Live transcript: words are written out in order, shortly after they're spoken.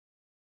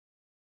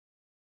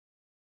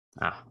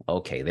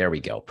Okay, there we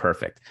go.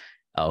 Perfect.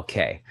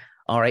 Okay.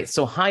 All right.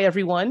 So, hi,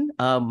 everyone.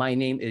 My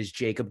name is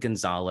Jacob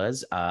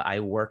Gonzalez. I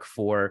work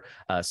for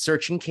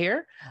Search and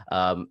Care.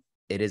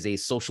 It is a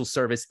social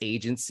service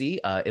agency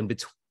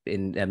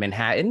in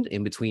Manhattan,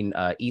 in between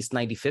East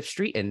 95th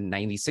Street and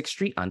 96th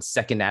Street on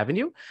Second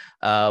Avenue.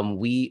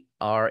 We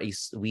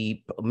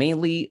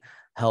mainly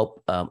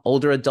help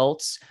older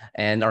adults,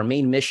 and our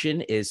main mission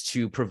is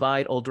to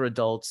provide older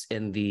adults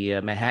in the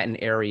Manhattan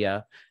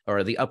area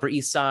or the Upper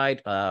East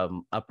Side,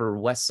 Upper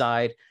West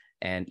Side,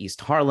 and East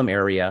Harlem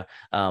area,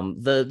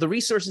 the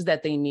resources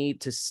that they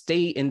need to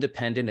stay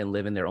independent and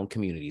live in their own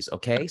communities.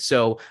 Okay,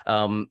 so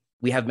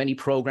we have many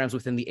programs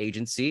within the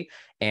agency,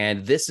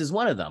 and this is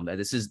one of them.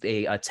 This is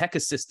a tech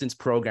assistance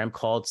program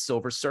called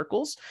Silver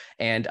Circles,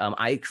 and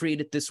I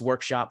created this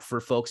workshop for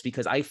folks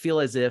because I feel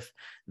as if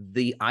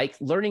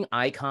learning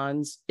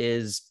icons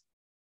it's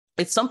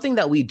something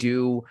that we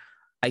do,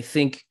 I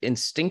think,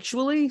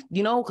 instinctually,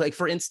 like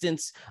for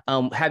instance,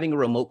 having a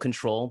remote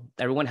control.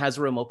 Everyone has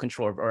a remote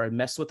control or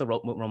mess with a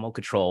remote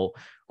control,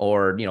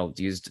 or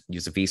use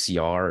a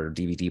VCR or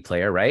DVD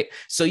player, right?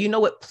 So you know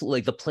what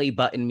like the play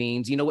button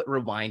means, you know what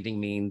rewinding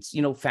means,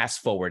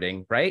 fast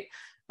forwarding, right?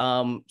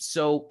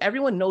 So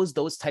everyone knows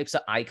those types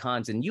of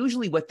icons and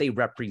usually what they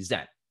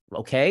represent.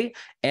 Okay.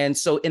 And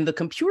so in the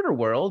computer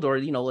world, or,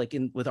 like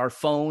with our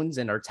phones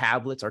and our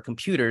tablets, our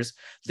computers,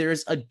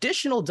 there's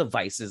additional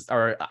devices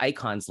or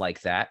icons like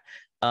that,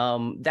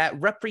 that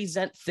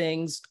represent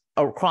things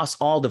across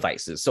all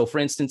devices. So for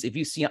instance, if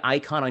you see an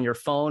icon on your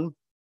phone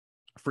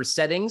for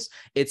settings,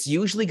 it's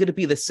usually going to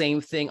be the same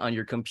thing on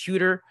your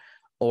computer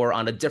or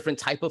on a different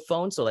type of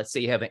phone. So let's say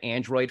you have an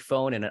Android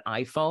phone and an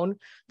iPhone.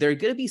 There are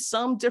going to be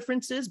some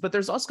differences, but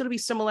there's also going to be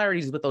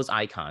similarities with those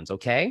icons.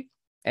 Okay.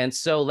 And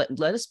so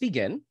let us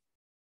begin.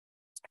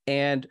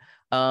 And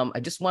I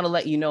just want to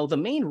let you know the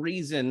main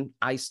reason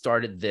I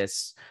started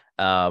this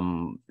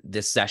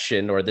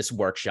session or this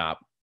workshop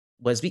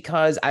was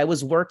because I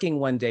was working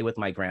one day with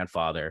my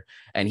grandfather,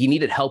 and he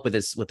needed help with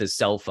his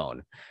cell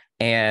phone,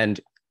 and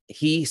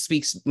he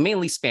speaks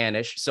mainly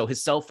Spanish. So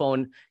his cell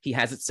phone, he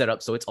has it set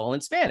up so it's all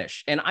in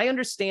Spanish, and I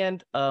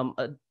understand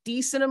a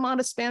decent amount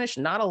of Spanish,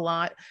 not a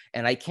lot,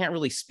 and I can't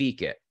really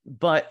speak it,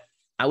 but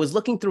I was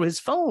looking through his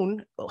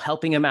phone,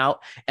 helping him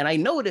out, and I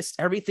noticed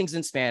everything's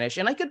in Spanish,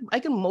 and I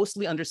can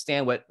mostly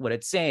understand what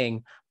it's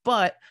saying,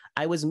 but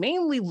I was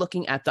mainly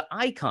looking at the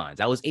icons.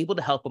 I was able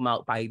to help him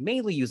out by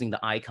mainly using the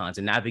icons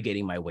and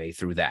navigating my way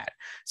through that.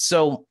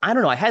 So I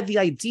don't know. I had the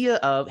idea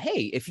of,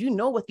 hey, if you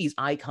know what these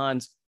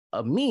icons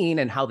mean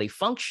and how they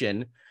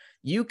function,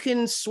 you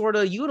can sort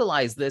of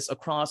utilize this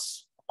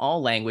across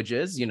all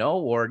languages,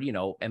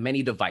 and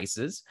many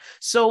devices.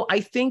 So I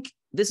think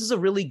this is a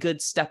really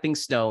good stepping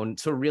stone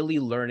to really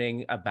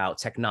learning about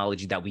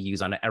technology that we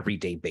use on an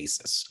everyday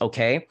basis.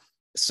 Okay,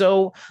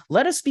 so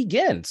let us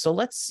begin. So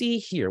let's see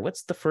here.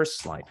 What's the first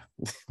slide?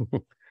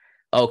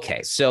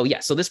 Okay, so yeah,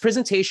 so this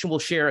presentation will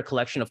share a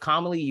collection of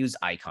commonly used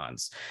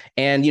icons.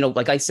 And,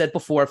 like I said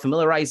before,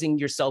 familiarizing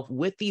yourself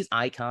with these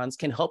icons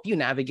can help you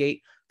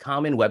navigate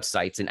common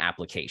websites and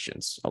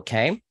applications.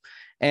 Okay,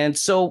 and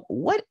so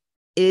what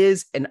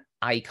is an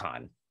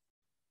icon?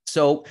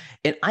 So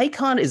an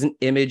icon is an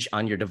image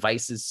on your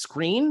device's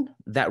screen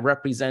that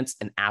represents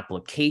an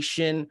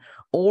application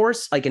or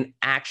like an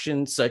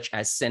action, such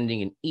as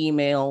sending an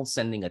email,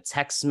 sending a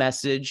text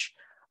message,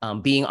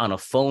 being on a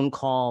phone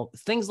call,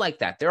 things like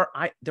that. There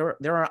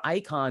are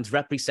icons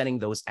representing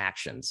those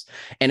actions,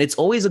 and it's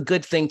always a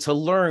good thing to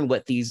learn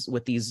what these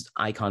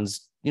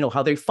icons,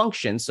 how they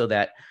function, so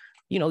that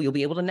you'll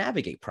be able to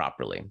navigate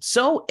properly.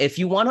 So if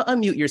you want to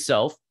unmute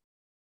yourself,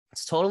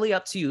 it's totally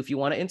up to you if you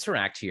want to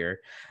interact here.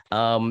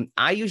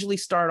 I usually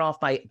start off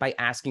by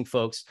asking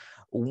folks,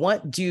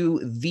 what do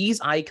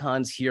these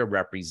icons here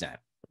represent,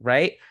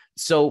 right?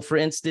 So for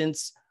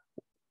instance,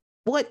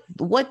 what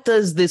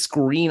does this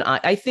green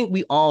I think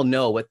we all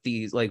know what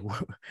these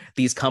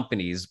these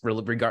companies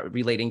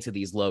relating to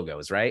these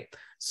logos, right?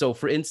 So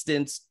for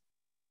instance,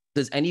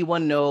 does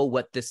anyone know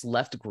what this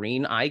left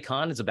green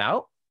icon is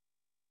about?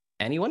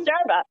 Anyone?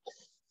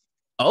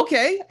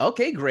 Starbucks.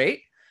 Okay,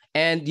 great.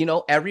 And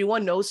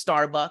everyone knows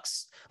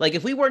Starbucks. Like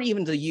if we weren't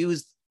even to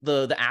use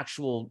the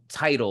actual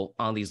title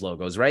on these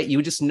logos, right? You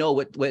would just know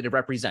what it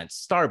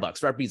represents.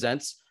 Starbucks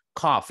represents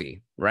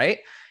coffee, right?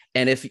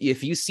 And if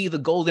you see the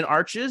golden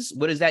arches,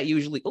 what does that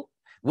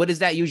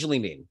usually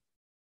mean?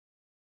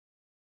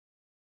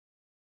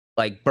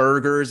 Like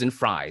burgers and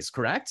fries,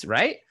 correct?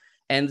 Right?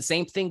 And the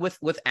same thing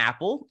with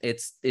Apple.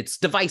 It's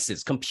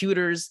devices,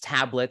 computers,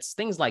 tablets,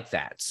 things like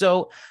that.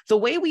 So the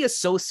way we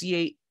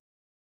associate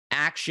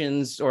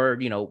actions, or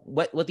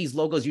what these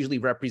logos usually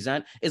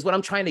represent, is what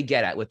I'm trying to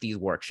get at with these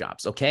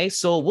workshops. Okay,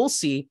 so we'll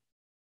see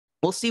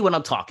what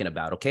I'm talking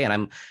about. Okay,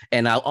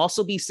 and I'll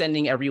also be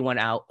sending everyone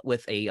out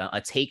with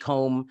a take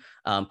home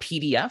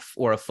PDF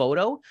or a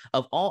photo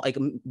of all, like,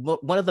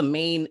 one of the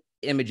main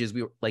images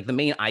the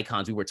main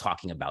icons we were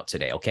talking about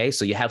today. Okay,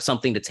 so you have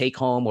something to take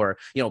home or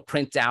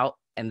print out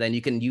and then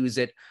you can use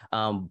it.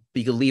 You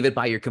can leave it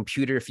by your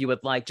computer if you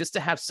would like, just to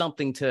have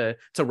something to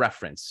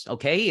reference,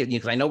 okay?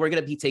 Because I know we're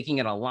going to be taking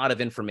in a lot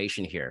of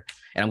information here,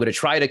 and I'm going to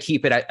try to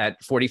keep it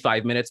at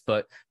 45 minutes,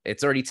 but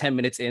it's already 10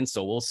 minutes in,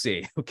 so we'll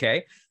see,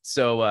 okay?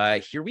 So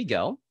here we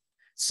go.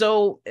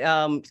 So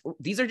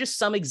these are just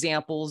some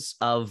examples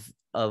of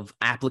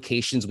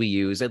applications we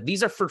use.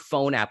 These are for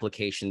phone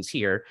applications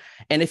here.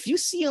 And if you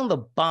see on the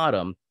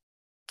bottom,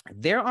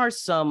 there are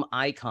some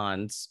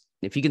icons.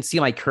 If you can see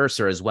my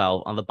cursor as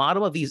well, on the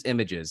bottom of these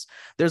images,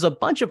 there's a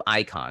bunch of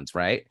icons,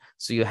 right?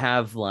 So you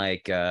have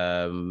like,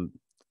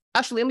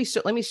 actually,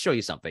 let me show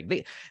you something.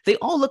 They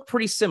all look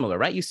pretty similar,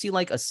 right? You see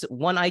like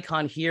one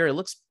icon here.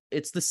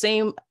 It's the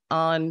same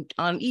on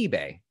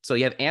eBay. So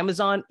you have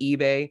Amazon,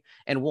 eBay,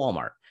 and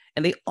Walmart,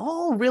 and they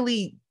all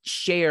really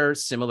share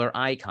similar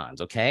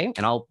icons, okay?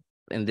 And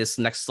in this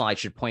next slide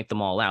should point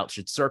them all out,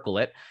 should circle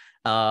it.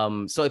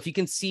 So if you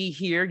can see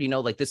here, you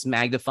know, like this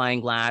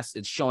magnifying glass,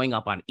 it's showing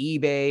up on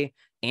eBay,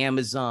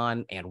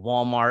 Amazon, and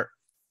Walmart.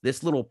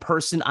 This little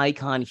person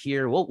icon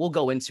here, we'll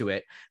go into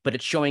it, but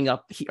it's showing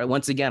up here,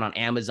 once again, on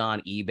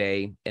Amazon,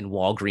 eBay, and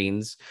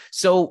Walgreens.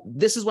 So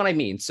this is what I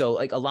mean. So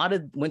like a lot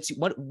of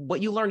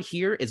what you learn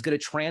here is going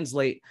to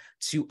translate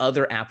to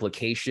other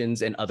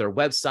applications and other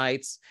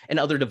websites and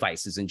other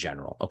devices in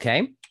general.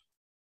 Okay.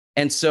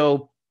 And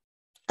so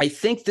I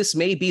think this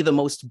may be the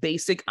most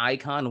basic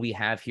icon we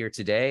have here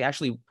today.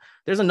 Actually,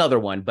 there's another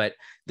one, but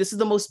this is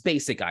the most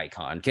basic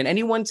icon. Can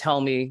anyone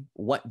tell me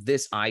what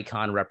this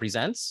icon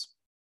represents?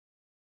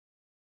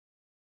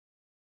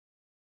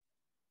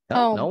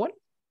 No, no one?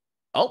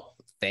 Oh,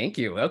 thank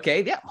you.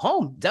 Okay. Yeah,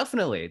 home.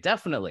 Definitely.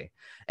 Definitely.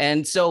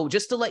 And so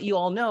just to let you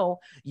all know,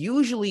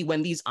 usually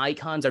when these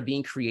icons are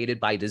being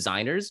created by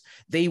designers,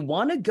 they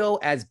want to go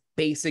as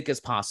basic as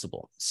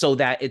possible so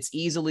that it's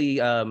easily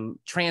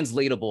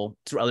translatable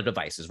to other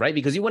devices, right?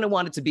 Because you wouldn't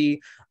want it to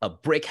be a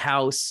brick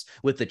house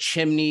with a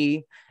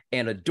chimney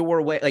and a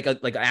doorway, like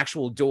an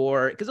actual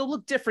door, because it'll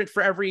look different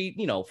for every,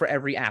 for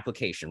every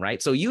application,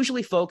 right? So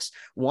usually folks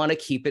want to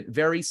keep it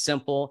very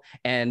simple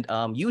and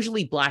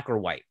usually black or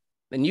white.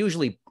 And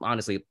usually,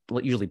 honestly,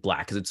 usually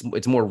black, because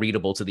it's more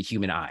readable to the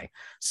human eye.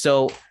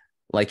 So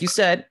like you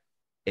said,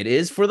 it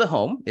is for the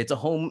home. It's a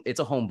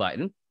home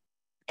button.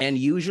 And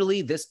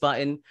usually this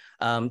button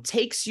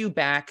takes you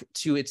back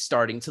to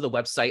the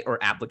website or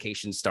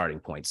application starting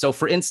point. So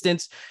for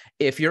instance,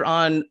 if you're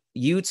on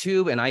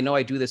YouTube, and I know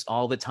I do this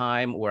all the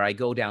time, where I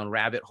go down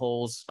rabbit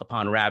holes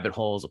upon rabbit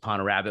holes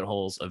upon rabbit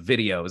holes of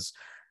videos.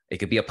 It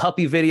could be a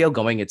puppy video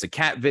going into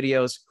cat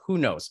videos, who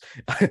knows?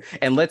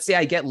 And let's say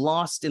I get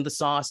lost in the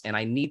sauce and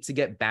I need to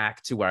get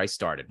back to where I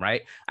started,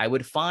 right? I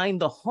would find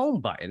the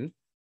home button,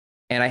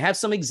 and I have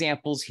some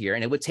examples here,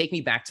 and it would take me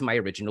back to my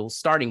original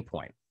starting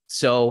point.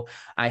 So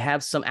I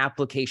have some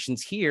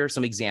applications here,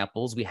 some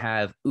examples. We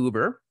have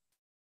Uber,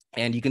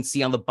 and you can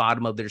see on the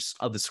bottom of the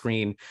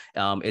screen,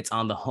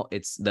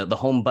 the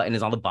home button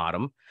is on the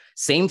bottom.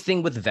 Same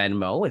thing with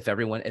Venmo.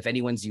 If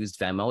anyone's used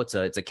Venmo,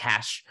 it's a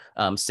cash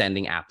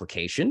sending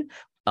application.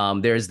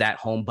 There's that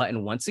home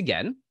button once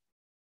again.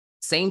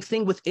 Same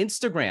thing with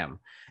Instagram.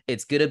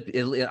 It's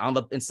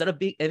instead of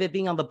it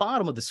being on the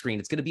bottom of the screen,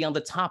 it's gonna be on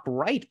the top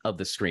right of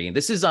the screen.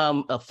 This is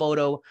a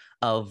photo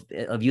of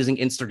using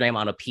Instagram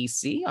on a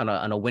PC,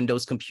 on a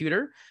Windows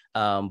computer.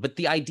 But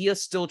the idea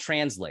still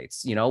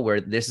translates,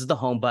 where this is the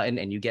home button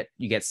and you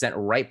get sent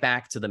right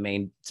back to the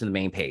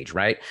main page,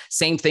 right?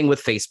 Same thing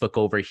with Facebook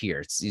over here.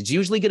 It's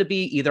usually gonna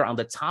be either on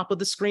the top of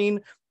the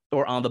screen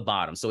or on the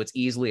bottom, so it's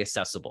easily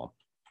accessible.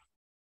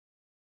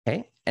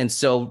 Okay, and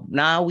so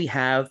now we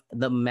have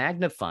the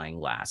magnifying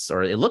glass,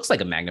 or it looks like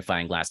a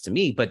magnifying glass to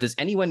me, but does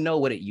anyone know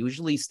what it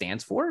usually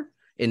stands for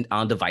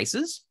on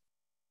devices?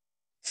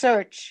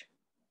 Search.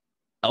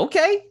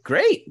 Okay,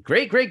 great.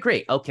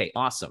 Okay,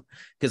 awesome.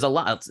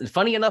 Because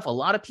funny enough, a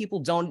lot of people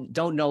don't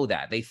know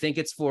that. They think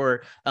it's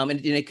for,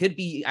 and it could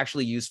be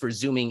actually used for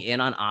zooming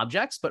in on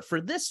objects, but for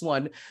this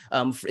one,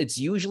 it's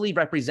usually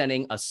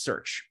representing a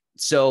search.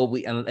 So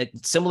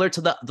similar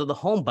to the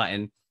home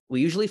button, we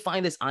usually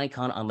find this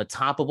icon on the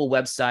top of a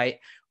website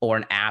or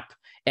an app.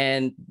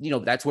 And,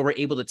 that's where we're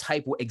able to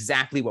type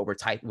exactly what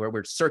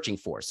we're searching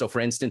for. So for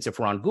instance, if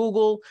we're on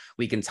Google,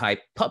 we can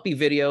type puppy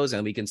videos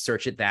and we can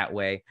search it that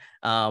way.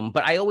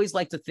 But I always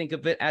like to think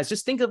of it as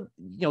just think of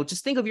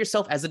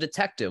yourself as a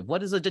detective.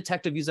 What does a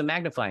detective use a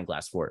magnifying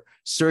glass for?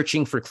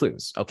 Searching for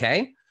clues.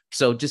 Okay.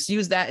 So just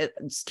use that,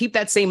 just keep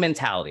that same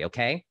mentality.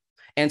 Okay.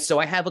 And so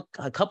I have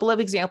a couple of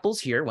examples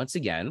here once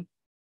again.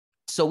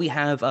 So we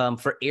have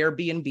for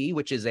Airbnb,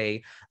 which is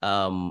an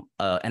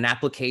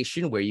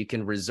application where you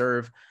can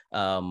reserve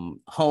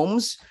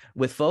homes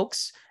with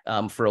folks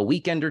for a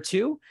weekend or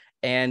two.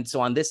 And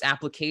so on this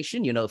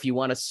application, if you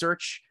want to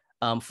search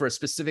for a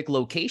specific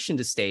location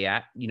to stay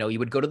at, you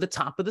would go to the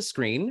top of the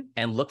screen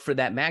and look for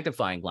that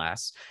magnifying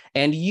glass.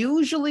 And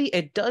usually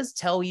it does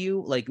tell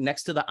you, like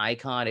next to the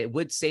icon, it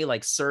would say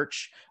like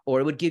search, or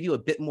it would give you a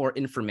bit more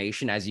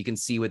information, as you can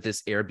see with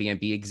this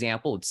Airbnb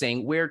example. It's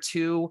saying where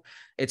to.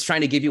 It's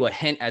trying to give you a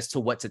hint as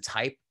to what to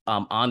type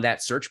on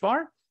that search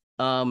bar.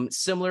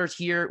 Similar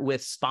here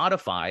with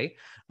Spotify.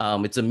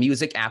 It's a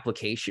music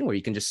application where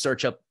you can just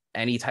search up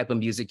any type of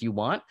music you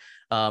want.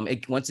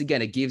 Once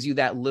again, it gives you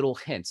that little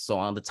hint. So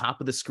on the top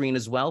of the screen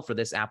as well for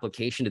this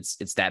application, it's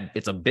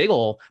a big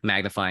old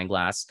magnifying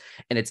glass,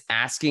 and it's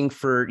asking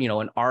for, you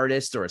know, an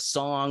artist or a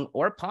song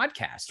or a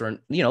podcast, or,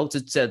 you know,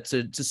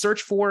 to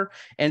search for,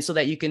 and so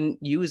that you can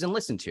use and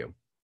listen to.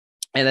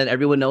 And then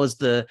everyone knows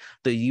the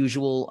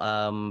usual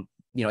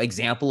you know,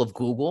 example of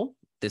Google.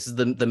 This is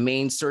the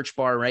main search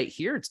bar right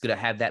here. It's going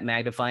to have that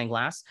magnifying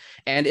glass.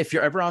 And if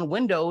you're ever on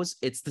Windows,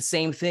 it's the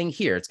same thing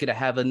here. It's going to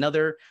have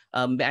another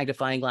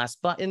magnifying glass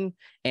button,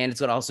 and it's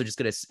going to also it's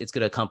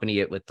going to accompany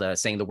it with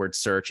saying the word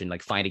search and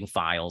like finding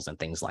files and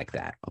things like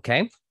that.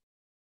 Okay.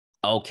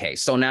 Okay,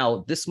 so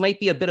now this might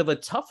be a bit of a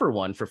tougher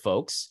one for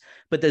folks,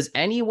 but does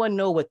anyone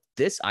know what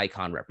this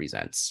icon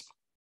represents?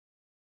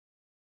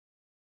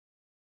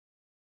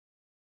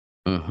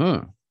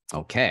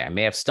 Okay, I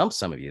may have stumped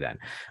some of you then.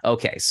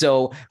 Okay,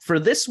 so for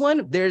this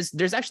one, there's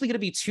actually going to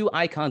be two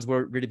icons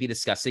we're going to be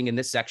discussing in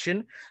this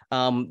section.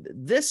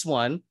 This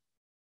one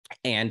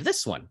and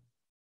this one.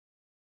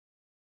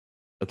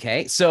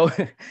 Okay, so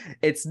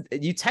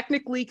you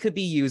technically could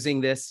be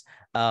using this.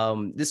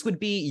 This would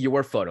be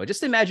your photo.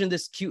 Just imagine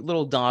this cute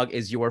little dog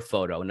is your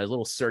photo in a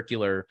little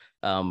circular,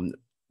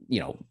 you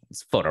know,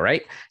 photo,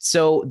 right?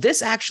 So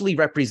this actually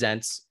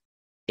represents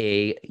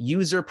a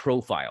user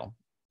profile.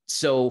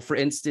 So for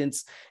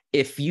instance,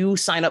 if you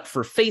sign up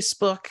for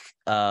Facebook,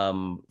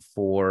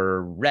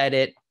 for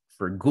Reddit,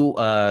 for Google,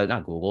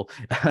 not Google,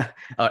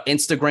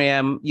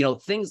 Instagram, you know,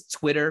 things,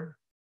 Twitter,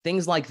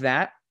 things like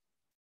that,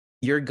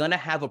 you're going to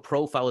have a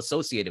profile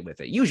associated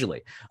with it.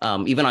 Usually,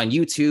 even on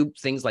YouTube,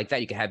 things like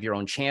that, you can have your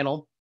own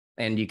channel,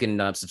 and you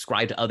can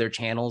subscribe to other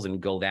channels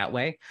and go that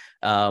way.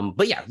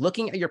 But yeah,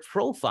 looking at your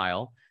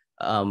profile,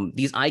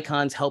 these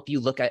icons help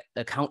you look at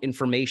account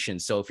information.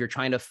 So if you're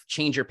trying to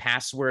change your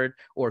password,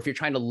 or if you're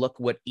trying to look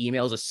what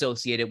emails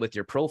associated with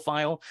your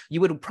profile, you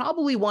would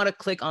probably want to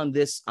click on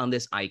this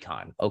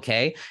icon.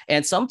 Okay.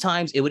 And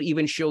sometimes it would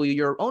even show you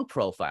your own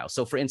profile.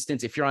 So for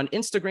instance, if you're on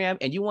Instagram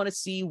and you want to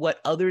see what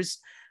others,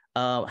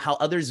 how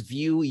others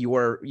view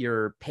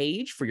your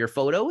page for your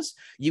photos,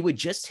 you would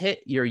just hit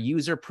your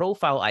user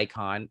profile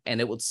icon and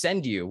it will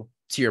send you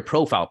to your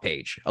profile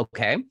page.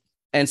 Okay.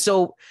 And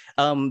so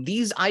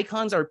these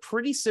icons are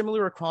pretty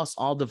similar across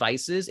all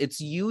devices.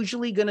 It's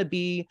usually going to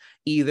be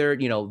either,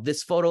 you know,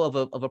 this photo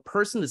of a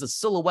person. There's a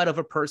silhouette of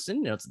a person,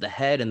 you know, it's the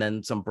head and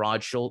then some broad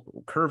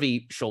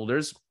curvy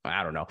shoulders.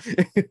 I don't know.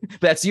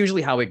 That's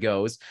usually how it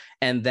goes.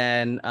 And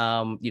then,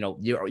 you know,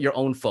 your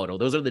own photo.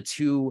 Those are the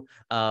two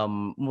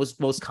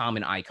most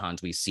common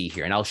icons we see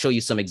here. And I'll show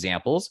you some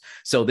examples.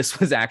 So this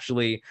was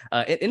actually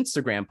an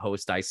Instagram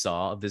post I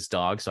saw of this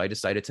dog. So I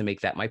decided to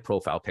make that my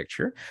profile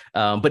picture.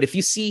 But if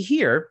you see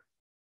here,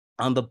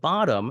 on the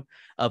bottom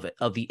of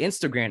the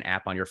Instagram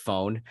app on your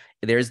phone,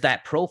 there's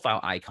that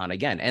profile icon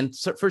again. And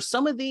so for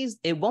some of these,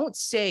 it won't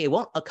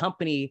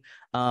accompany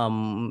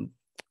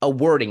a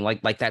wording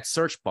like that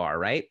search bar,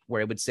 right?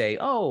 Where it would say,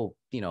 oh,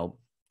 you know,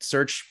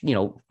 search, you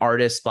know,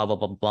 artists, blah, blah,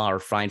 blah, blah, or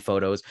find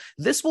photos.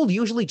 This will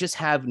usually just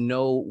have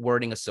no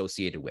wording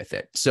associated with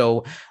it.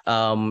 So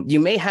you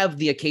may have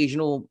the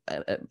occasional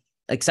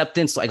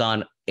acceptance like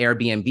on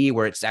Airbnb,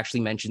 where it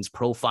actually mentions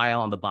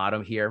profile on the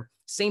bottom here.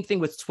 Same thing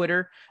with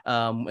Twitter.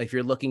 If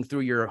you're looking through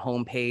your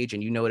homepage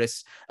and you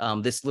notice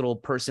this little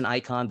person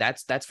icon,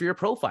 that's for your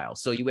profile.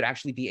 So you would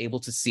actually be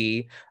able to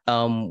see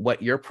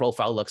what your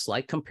profile looks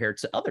like compared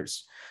to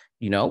others.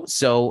 You know,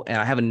 so and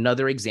I have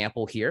another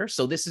example here.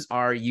 So this is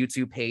our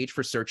YouTube page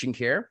for Searching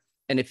Care.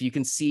 And if you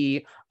can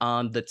see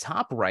on the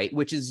top right,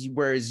 which is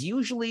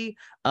usually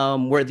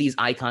where these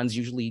icons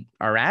usually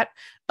are at,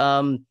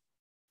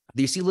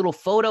 you see a little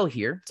photo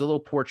here. It's a little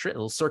portrait, a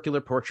little circular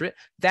portrait.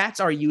 That's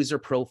our user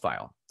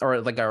profile,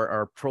 or like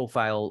our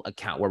profile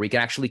account, where we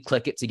can actually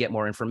click it to get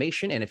more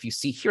information. And if you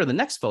see here, the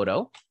next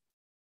photo,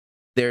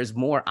 there's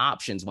more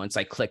options once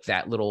I click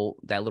that little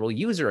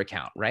user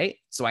account, right?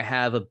 So I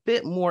have a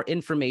bit more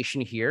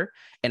information here,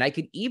 and I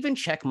could even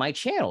check my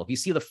channel. If you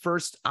see the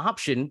first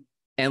option,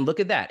 and look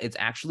at that, it's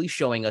actually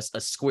showing us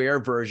a square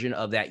version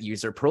of that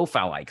user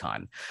profile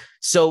icon.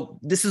 So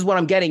this is what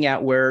I'm getting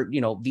at, where, you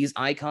know, these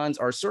icons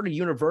are sort of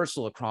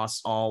universal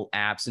across all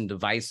apps and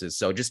devices.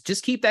 So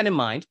just keep that in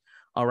mind.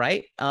 All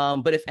right.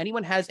 But if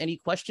anyone has any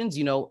questions,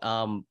 you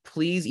know,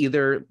 please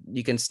either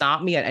you can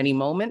stop me at any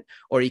moment,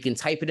 or you can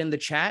type it in the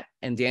chat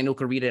and Daniel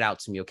can read it out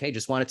to me. Okay.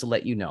 Just wanted to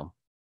let you know.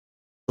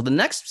 So the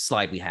next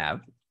slide we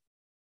have,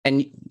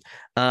 and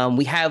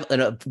we have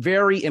a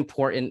very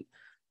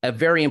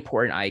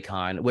important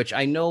icon, which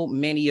I know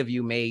many of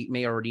you may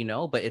already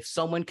know, but if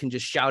someone can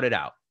just shout it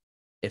out,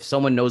 if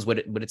someone knows what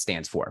it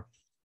stands for.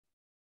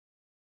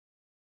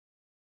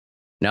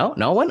 No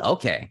one?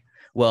 Okay.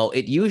 Well,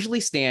 it usually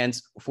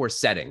stands for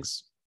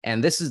settings.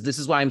 And this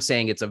is why I'm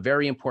saying it's a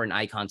very important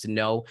icon to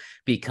know,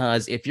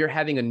 because if you're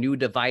having a new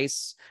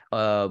device,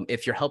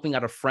 if you're helping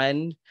out a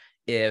friend,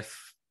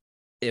 if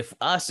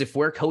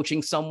we're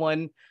coaching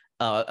someone,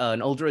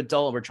 an older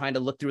adult, and we're trying to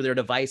look through their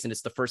device, and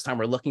it's the first time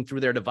we're looking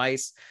through their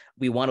device,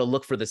 we want to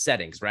look for the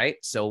settings, right?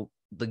 So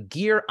the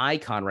gear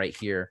icon right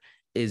here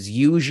is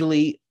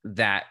usually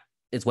that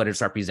is what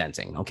it's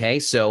representing, okay?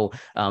 So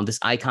this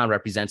icon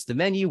represents the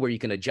menu where you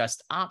can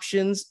adjust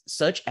options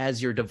such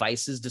as your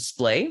device's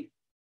display,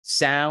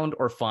 sound,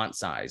 or font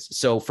size.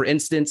 So for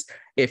instance,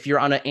 if you're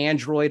on an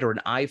Android or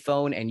an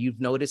iPhone and you've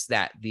noticed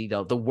that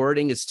the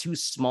wording is too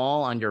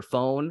small on your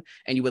phone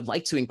and you would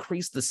like to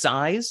increase the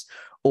size,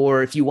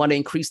 or if you want to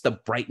increase the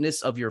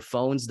brightness of your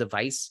phone's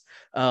device,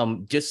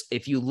 just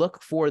if you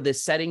look for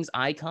this settings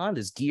icon,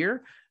 this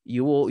gear,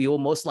 you will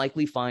most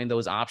likely find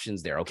those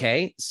options there,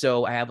 okay?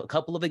 So I have a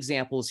couple of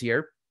examples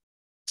here.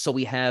 So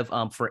we have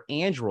for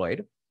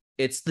Android,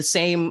 it's the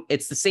same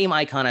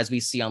icon as we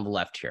see on the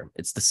left here.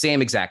 It's the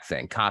same exact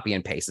thing, copy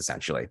and paste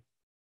essentially.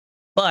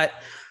 But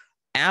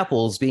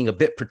Apple's being a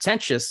bit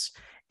pretentious,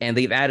 and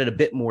they've added a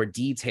bit more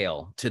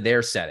detail to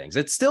their settings.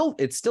 It's still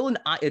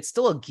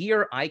a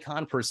gear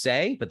icon per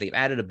se, but they've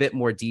added a bit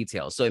more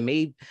detail. So it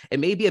may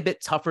be a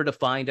bit tougher to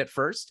find at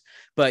first,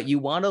 but you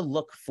want to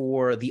look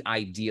for the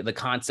idea, the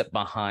concept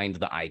behind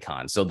the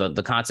icon. So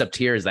the concept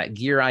here is that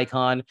gear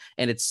icon,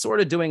 and it's sort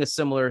of doing a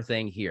similar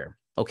thing here.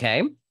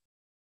 Okay.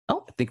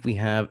 Oh, I think we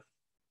have.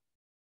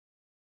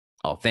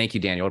 Oh, thank you,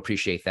 Daniel.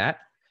 Appreciate that.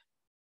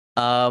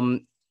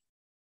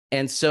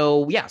 And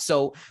so, yeah,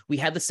 so we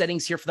have the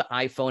settings here for the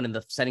iPhone and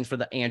the settings for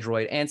the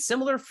Android, and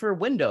similar for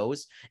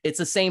Windows, it's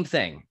the same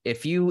thing.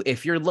 If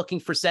you're looking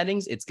for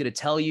settings, it's going to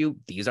tell you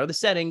these are the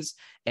settings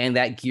and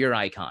that gear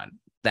icon.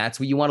 That's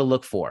what you want to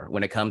look for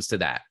when it comes to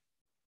that.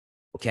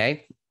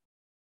 Okay.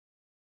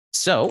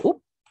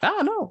 So,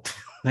 no,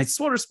 I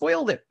sort of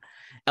spoiled it.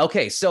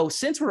 Okay, so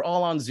since we're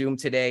all on Zoom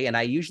today, and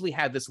I usually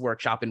have this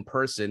workshop in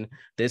person,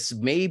 this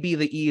may be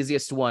the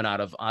easiest one out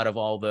of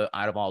all the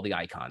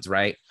icons,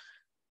 right?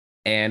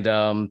 And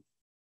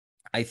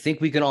I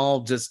think we can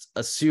all just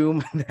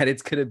assume that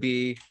it's going to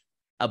be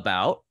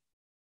about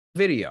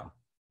video.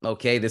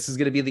 Okay, this is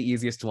going to be the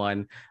easiest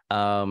one.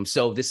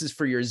 So this is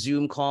for your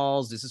Zoom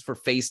calls. This is for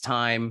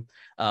FaceTime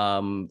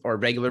or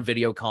regular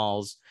video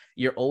calls.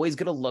 You're always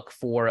going to look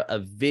for a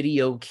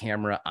video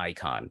camera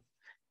icon.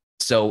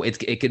 So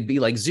it could be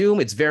like Zoom.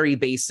 It's very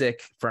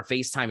basic. For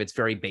FaceTime, it's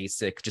very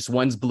basic. Just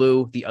one's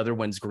blue, the other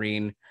one's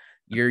green.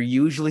 You're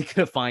usually going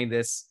to find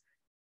this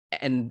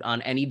and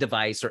on any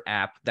device or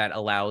app that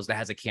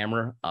has a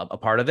camera a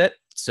part of it.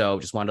 So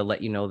just wanted to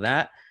let you know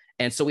that.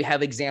 And so we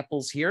have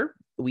examples here.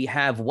 We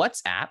have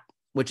WhatsApp,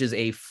 which is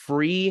a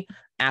free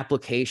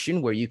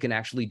application where you can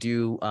actually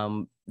do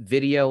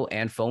video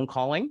and phone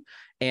calling.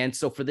 And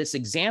so for this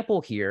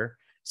example here,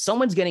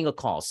 someone's getting a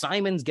call.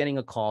 Simon's getting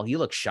a call. He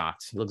looks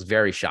shocked. He looks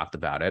very shocked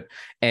about it.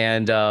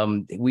 And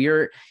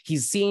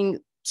he's seeing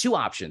two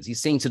options.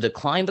 He's saying to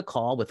decline the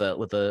call with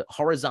a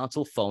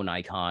horizontal phone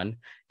icon,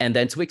 and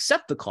then to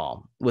accept the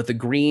call with a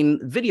green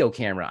video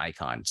camera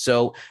icon.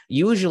 So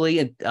usually,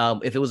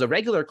 if it was a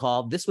regular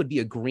call, this would be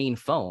a green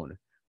phone.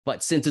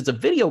 But since it's a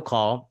video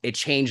call, it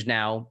changed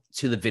now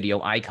to the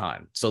video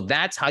icon. So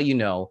that's how you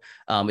know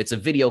it's a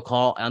video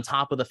call, on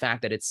top of the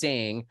fact that it's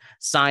saying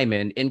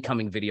Simon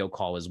incoming video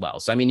call as well.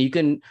 So I mean, you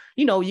can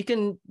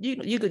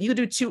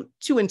do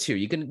two and two.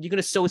 You can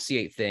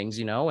associate things,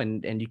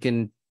 and you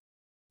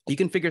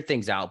can figure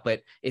things out.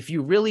 But if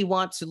you really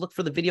want to look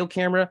for the video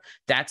camera,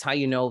 that's how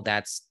you know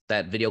that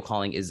video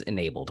calling is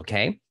enabled.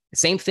 Okay.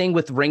 Same thing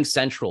with Ring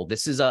Central.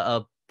 This is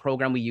a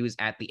program we use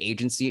at the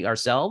agency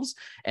ourselves,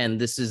 and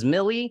this is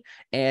Millie.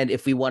 And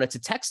if we wanted to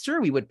text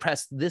her, we would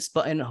press this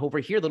button over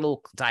here, the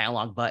little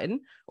dialogue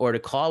button, or to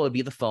call would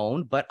be the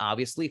phone. But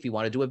obviously, if you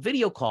want to do a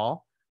video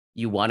call,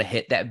 you want to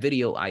hit that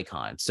video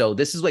icon. So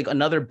this is like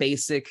another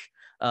basic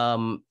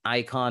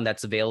icon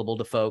that's available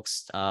to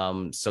folks.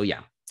 So yeah.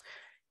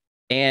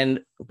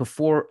 And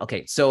before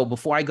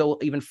I go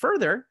even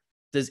further,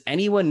 does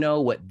anyone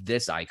know what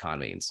this icon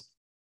means?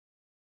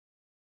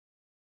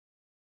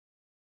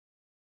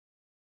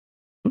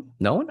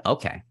 No one?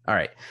 Okay. All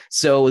right.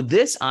 So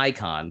this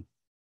icon,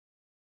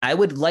 I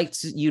would like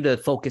you to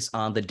focus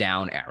on the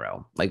down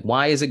arrow. Like,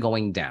 why is it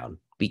going down?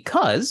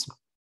 Because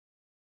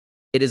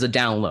it is a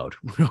download.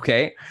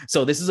 Okay.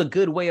 So this is a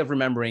good way of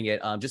remembering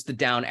it. Just the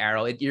down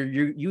arrow.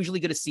 You're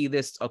usually going to see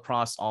this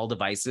across all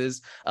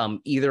devices,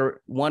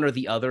 either one or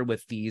the other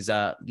with these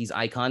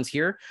icons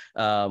here.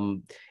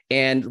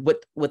 And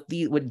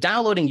what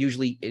downloading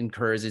usually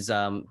incurs is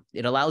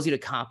it allows you to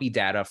copy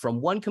data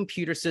from one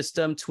computer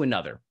system to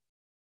another,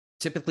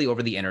 typically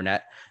over the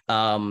internet.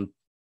 And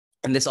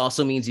this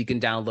also means you can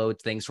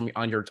download things from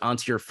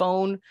onto your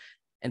phone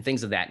and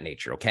things of that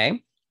nature,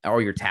 okay?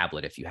 Or your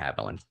tablet if you have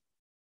one.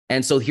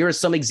 And so here are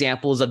some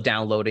examples of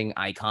downloading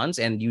icons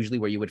and usually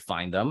where you would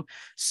find them.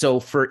 So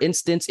for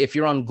instance, if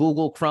you're on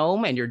Google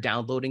Chrome and you're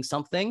downloading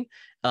something,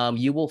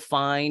 you will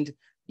find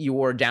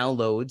your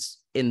downloads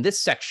in this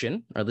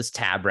section, or this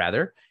tab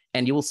rather,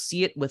 and you will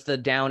see it with the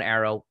down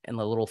arrow and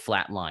the little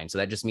flat line. So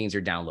that just means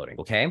you're downloading,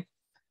 okay?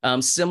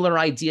 Similar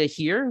idea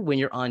here when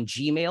you're on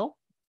Gmail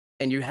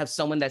and you have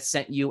someone that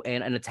sent you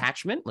an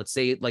attachment, let's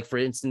say, like for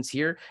instance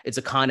here, it's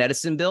a Con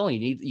Edison bill, and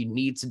you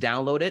need to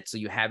download it so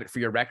you have it for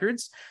your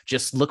records,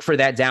 just look for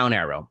that down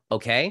arrow,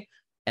 okay?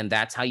 And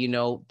that's how you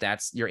know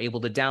you're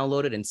able to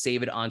download it and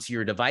save it onto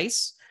your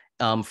device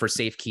for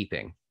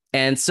safekeeping.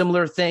 And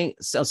similar thing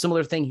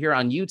here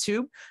on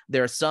YouTube.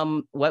 There are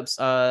some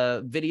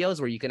videos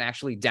where you can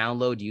actually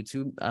download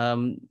YouTube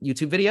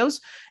videos,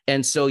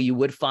 and so you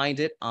would find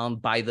it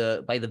by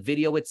the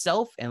video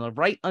itself, and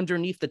right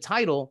underneath the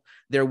title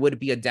there would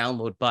be a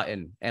download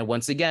button. And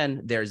once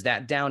again, there's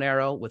that down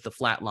arrow with the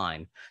flat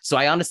line. So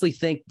I honestly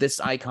think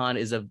this icon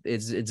is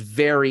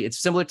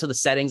similar to the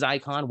settings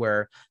icon,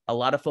 where a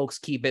lot of folks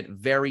keep it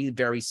very,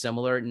 very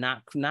similar.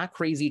 Not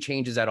crazy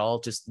changes at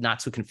all, just not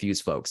to confuse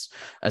folks,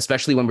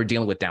 especially when we're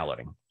dealing with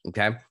downloading.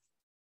 Okay. All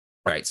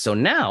right. So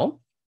now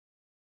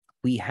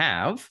we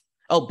have,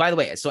 oh, by the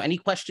way, so any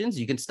questions,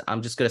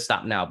 I'm just going to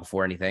stop now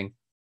before anything.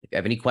 If you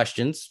have any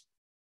questions.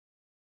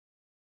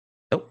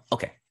 Oh,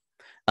 okay.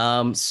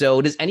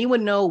 So does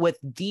anyone know what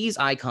these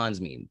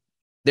icons mean?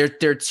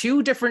 They're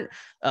two different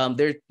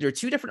they're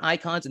two different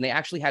icons, and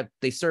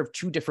they serve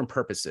two different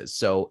purposes.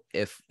 So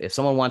if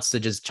someone wants to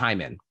just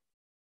chime in.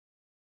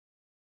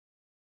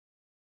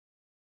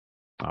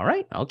 All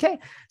right. Okay.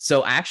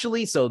 So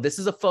this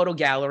is a photo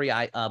gallery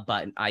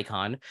button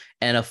icon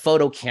and a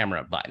photo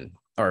camera button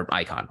or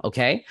icon.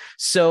 Okay.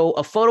 So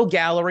a photo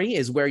gallery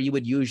is where you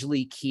would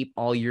usually keep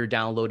all your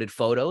downloaded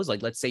photos.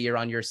 Like, let's say you're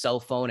on your cell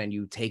phone and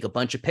you take a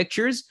bunch of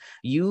pictures.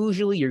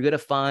 Usually you're going to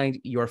find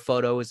your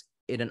photos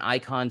in an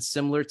icon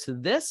similar to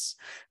this.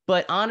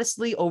 But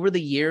honestly, over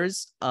the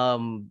years, a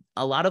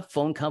lot of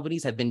phone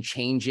companies have been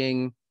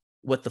changing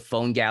what the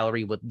phone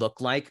gallery would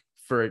look like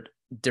for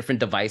different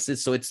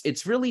devices. So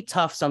it's really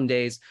tough some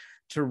days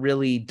to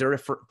really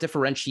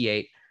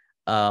differentiate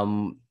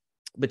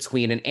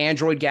between an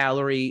Android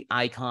gallery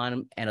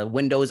icon and a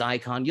Windows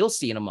icon. You'll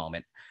see in a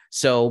moment.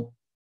 So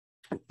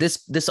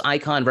this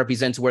icon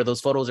represents where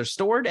those photos are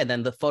stored, and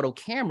then the photo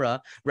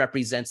camera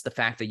represents the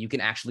fact that you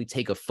can actually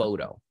take a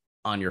photo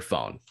on your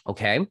phone,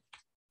 okay?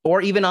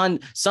 Or even on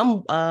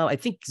some, I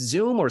think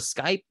Zoom or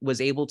Skype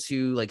was able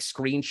to like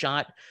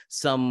screenshot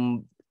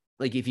some,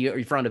 like if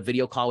you're on a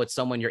video call with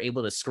someone, you're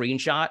able to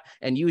screenshot,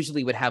 and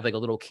usually would have like a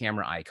little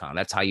camera icon.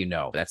 That's how you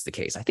know that's the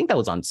case. I think that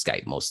was on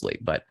Skype mostly,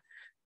 but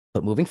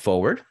moving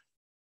forward.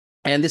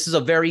 And this is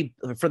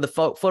for the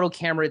photo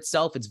camera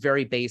itself, it's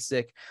very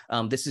basic.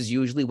 This is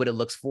usually what it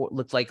looks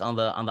like on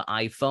the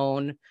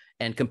iPhone,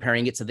 and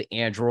comparing it to the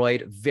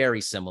Android,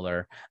 very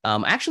similar.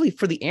 Actually,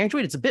 for the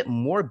Android, it's a bit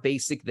more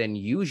basic than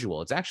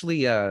usual. It's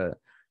actually a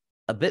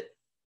bit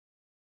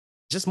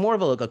just more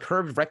of a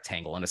curved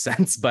rectangle in a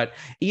sense, but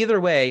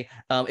either way,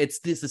 it's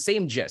the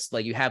same gist.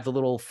 Like you have the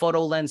little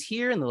photo lens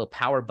here and the little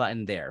power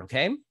button there.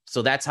 Okay,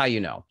 so that's how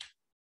you know.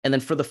 And then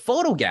for the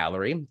photo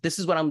gallery, this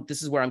is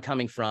where I'm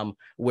coming from,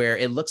 where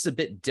it looks a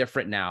bit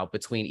different now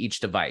between each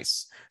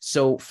device.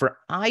 So for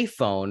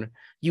iPhone,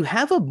 you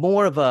have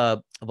more of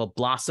a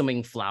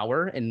blossoming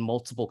flower in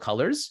multiple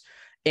colors.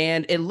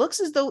 And it looks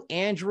as though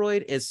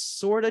Android is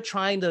sort of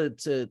trying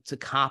to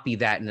copy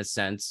that in a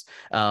sense,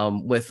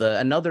 with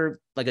another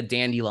like a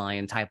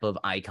dandelion type of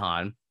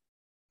icon.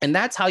 And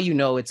that's how you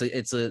know it's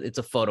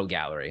a photo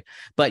gallery.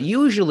 But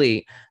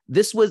usually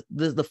this was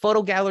the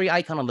photo gallery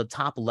icon on the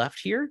top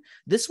left here.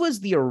 This was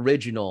the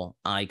original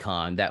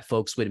icon that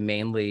folks would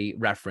mainly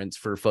reference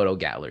for photo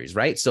galleries,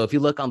 right? So if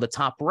you look on the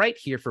top right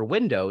here for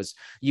Windows,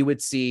 you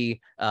would see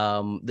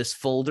this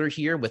folder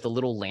here with a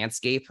little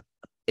landscape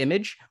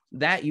image.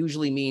 That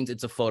usually means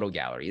it's a photo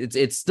gallery.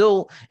 It's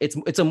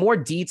a more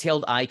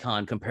detailed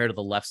icon compared to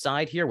the left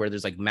side here, where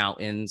there's like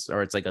mountains,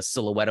 or it's like a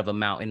silhouette of a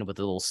mountain with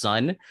a little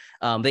sun.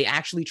 They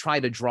actually try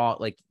to draw,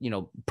 like,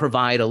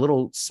 provide a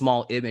little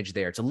small image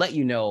there to let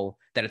you know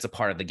that it's a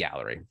part of the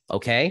gallery.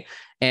 Okay.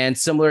 And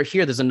similar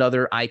here, there's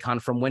another icon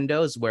from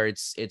Windows where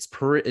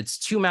it's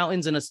two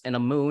mountains and a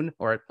moon,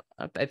 or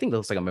I think it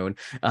looks like a moon.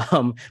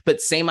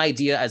 But same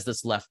idea as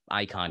this left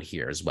icon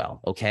here as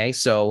well. Okay.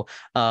 So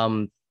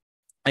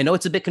I know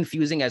it's a bit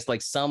confusing, as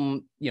like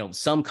some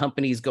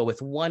companies go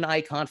with one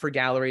icon for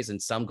galleries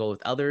and some go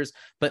with others,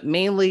 but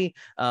mainly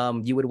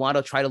you would want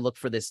to try to look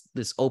for this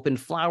open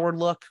flower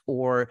look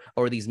or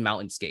these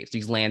mountainscapes,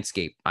 these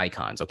landscape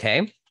icons.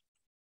 Okay.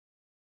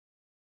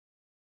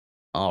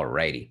 All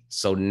righty.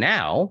 So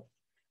now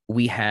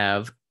we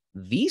have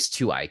these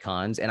two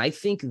icons, and I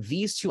think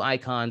these two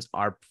icons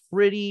are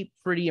pretty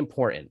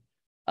important.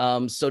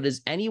 So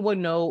does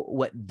anyone know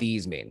what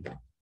these mean?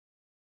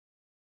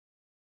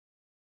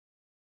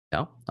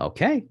 No?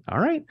 Okay. All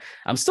right.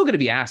 I'm still going to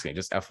be asking,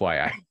 just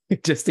FYI,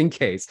 just in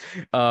case.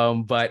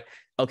 But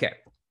okay.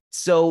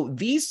 So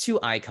these two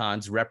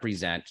icons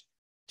represent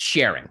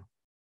sharing.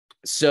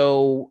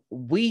 So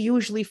we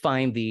usually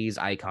find these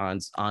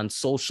icons on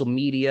social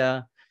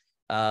media,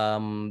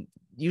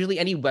 usually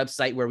any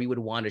website where we would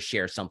want to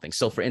share something.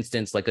 So for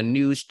instance, like a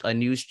news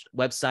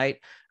website,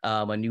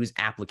 a news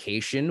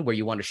application where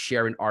you want to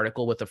share an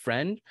article with a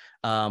friend.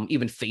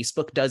 Even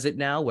Facebook does it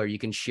now, where you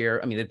can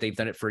share, I mean, they've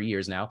done it for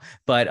years now,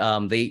 but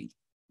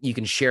you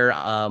can share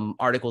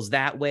articles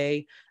that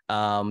way.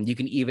 You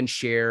can even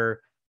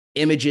share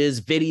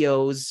images,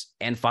 videos,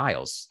 and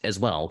files as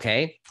well,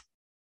 okay?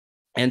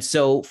 And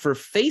so for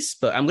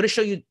Facebook, I'm going to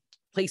show you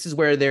places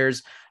where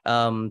there's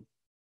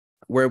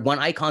where one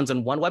icon's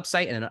on one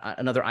website and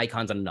another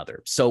icon's on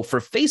another. So for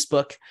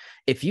Facebook,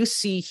 if you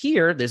see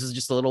here, this is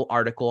just a little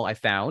article I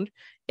found,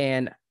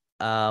 and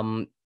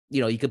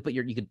you could put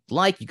you could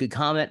like, you could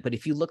comment, but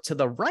if you look to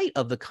the right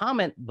of the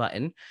comment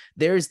button,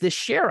 there's this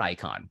share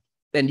icon,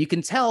 and you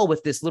can tell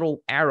with this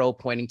little arrow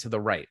pointing to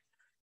the right.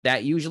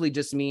 That usually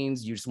just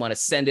means you just want to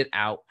send it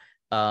out.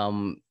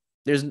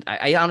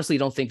 I honestly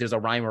don't think there's a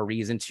rhyme or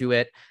reason to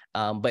it,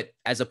 but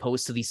as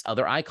opposed to these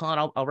other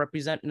icon I'll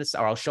represent in this,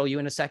 or I'll show you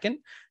in a second.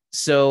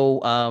 So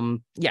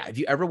yeah, if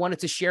you ever wanted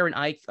to share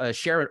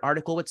an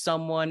article with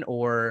someone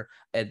or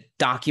a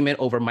document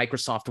over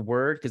Microsoft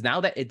Word, because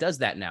now that it does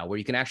that now, where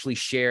you can actually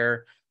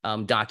share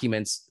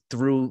documents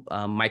through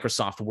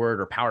Microsoft Word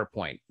or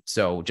PowerPoint.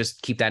 So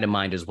just keep that in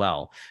mind as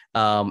well.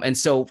 And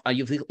so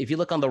if you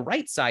look on the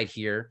right side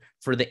here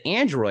for the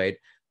Android,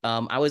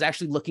 I was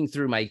actually looking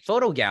through my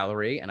photo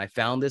gallery and I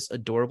found this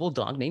adorable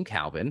dog named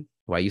Calvin,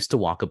 who I used to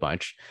walk a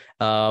bunch.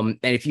 And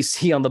if you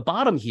see on the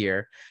bottom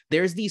here,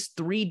 there's this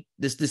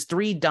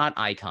three dot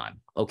icon.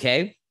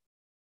 Okay.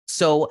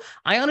 So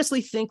I honestly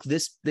think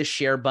this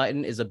share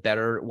button is a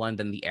better one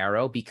than the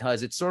arrow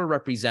because it sort of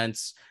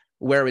represents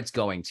where it's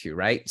going to,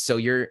 right? So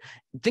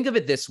think of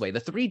it this way. The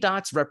three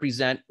dots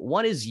represent,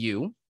 one is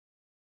you,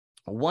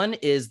 one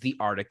is the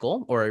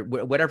article or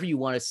whatever you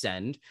want to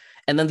send.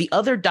 And then the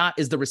other dot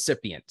is the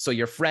recipient. So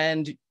your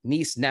friend,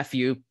 niece,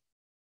 nephew,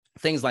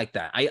 things like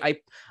that.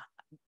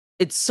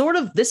 It's sort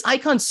of, this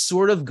icon's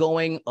sort of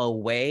going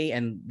away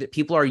and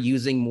people are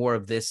using more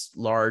of this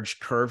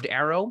large curved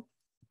arrow,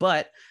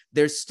 but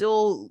there's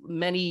still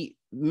many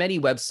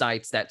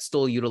websites that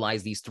still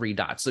utilize these three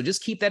dots. So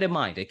just keep that in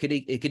mind. It could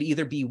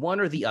either be one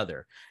or the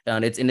other.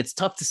 And it's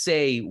tough to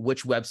say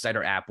which website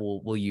or app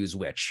will use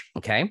which,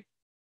 okay?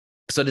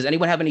 So does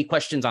anyone have any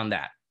questions on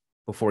that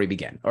before we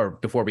begin or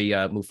before we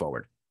move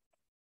forward?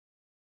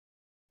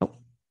 Oh,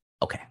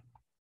 okay.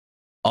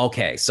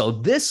 Okay, so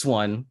this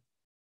one,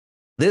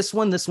 if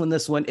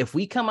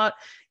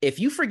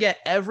you forget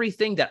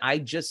everything that I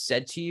just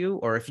said to you,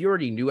 or if you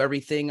already knew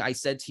everything I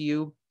said to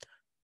you,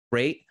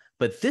 great.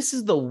 But this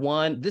is the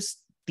one,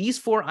 these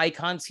four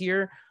icons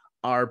here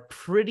are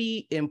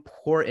pretty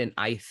important,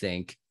 I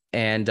think.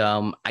 And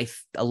a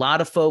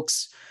lot of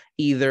folks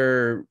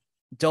either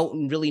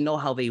don't really know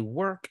how they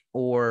work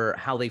or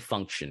how they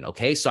function.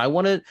 Okay, so I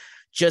want to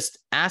just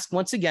ask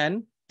once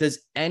again, does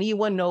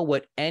anyone know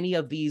what any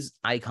of these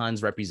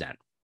icons represent?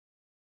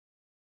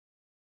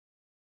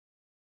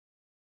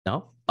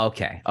 No?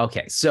 Okay.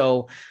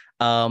 So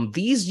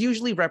these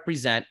usually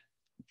represent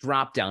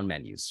drop-down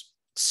menus.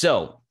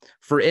 So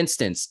for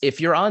instance,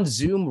 if you're on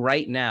Zoom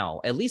right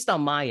now, at least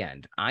on my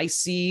end, I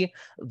see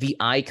the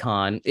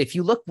icon. If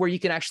you look where you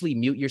can actually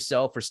mute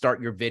yourself or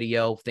start your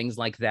video, things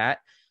like that,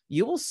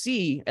 you will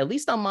see, at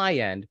least on my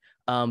end,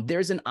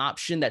 there's an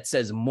option that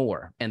says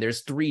more, and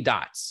there's three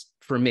dots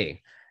for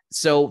me.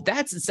 So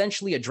that's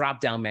essentially a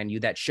drop-down menu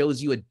that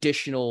shows you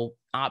additional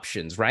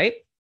options, right?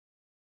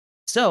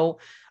 So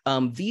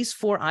these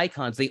four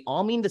icons, they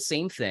all mean the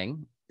same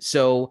thing.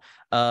 So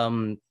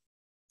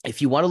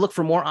if you want to look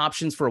for more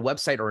options for a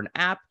website or an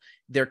app,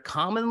 they're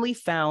commonly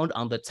found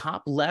on the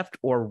top left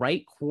or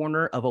right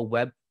corner of a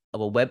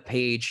web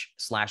page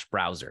 /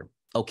 browser.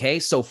 Okay,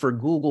 so for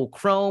Google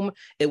Chrome,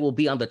 it will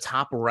be on the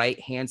top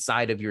right-hand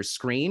side of your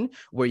screen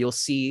where you'll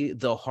see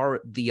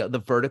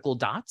the vertical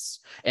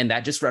dots, and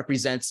that just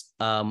represents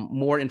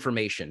more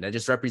information. That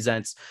just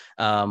represents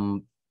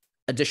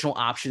additional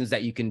options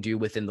that you can do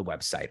within the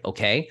website.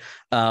 Okay.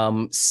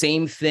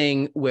 Same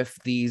thing with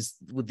these.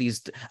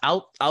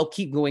 I'll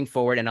keep going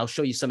forward and I'll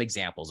show you some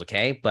examples.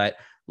 Okay. But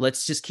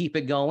let's just keep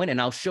it going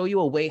and I'll show you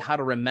a way how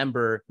to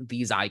remember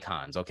these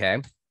icons.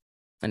 Okay.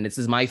 And this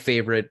is my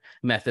favorite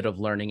method of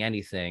learning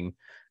anything,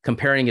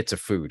 comparing it to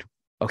food.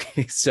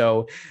 Okay.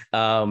 So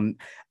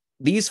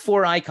these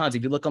four icons,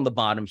 if you look on the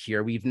bottom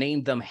here, we've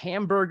named them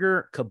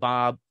hamburger,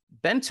 kebab,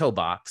 bento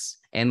box,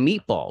 and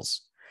meatballs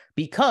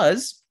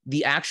because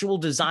the actual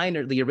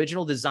designer, the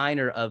original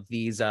designer of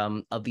these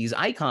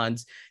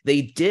icons,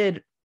 they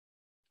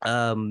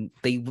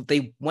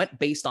went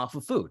based off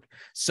of food.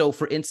 So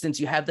for instance,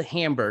 you have the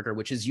hamburger,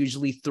 which is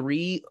usually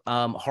three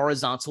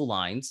horizontal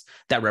lines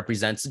that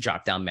represents the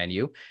drop-down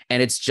menu.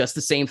 And it's just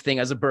the same thing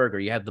as a burger.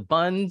 You have the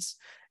buns.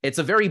 It's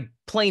a very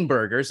plain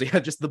burger. So you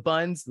have just the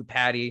buns, the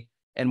patty,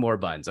 and more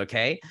buns.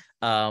 Okay.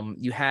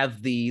 You have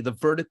the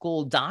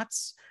vertical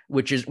dots,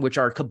 which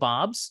are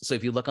kebabs. So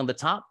if you look on the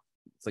top,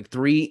 it's like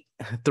three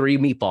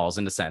meatballs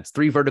in a sense,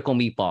 three vertical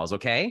meatballs.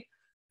 Okay.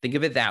 Think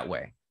of it that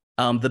way.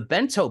 The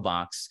bento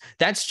box,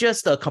 that's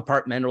just a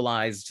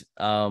compartmentalized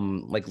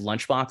like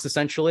lunchbox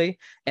essentially.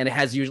 And it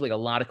has usually a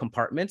lot of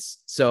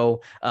compartments.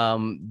 So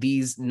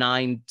these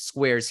 9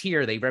 squares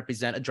here, they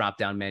represent a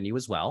drop-down menu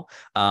as well.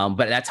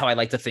 But that's how I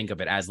like to think of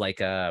it, as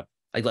like as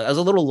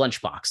a little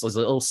lunchbox, as a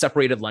little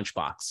separated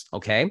lunchbox.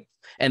 Okay.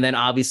 And then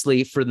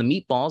obviously for the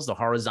meatballs, the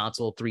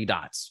horizontal 3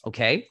 dots.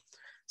 Okay.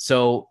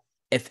 So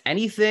If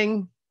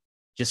anything,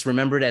 just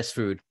remember it as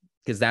food,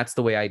 because that's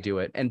the way I do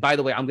it. And by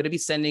the way, I'm going to be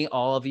sending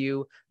all of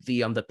you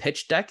the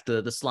pitch deck,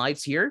 the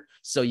slides here,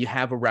 so you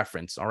have a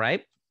reference. All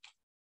right.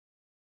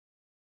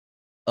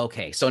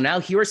 Okay, so now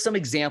here are some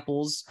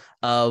examples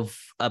of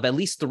at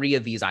least 3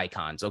 of these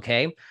icons.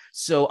 Okay,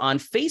 so on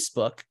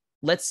Facebook,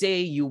 let's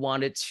say you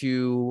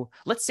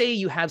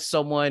have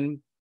someone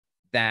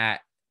that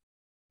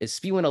is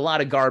spewing a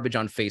lot of garbage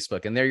on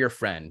Facebook and they're your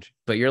friend,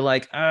 but you're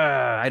like,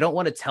 I don't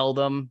want to tell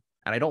them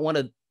and I don't want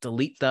to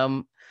delete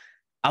them.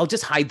 I'll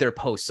just hide their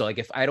post. So like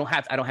if I don't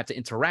have to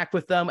interact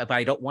with them, if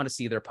I don't want to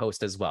see their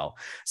post as well.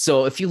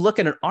 So if you look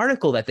at an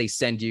article that they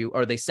send you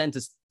or they send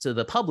to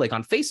the public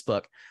on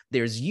Facebook,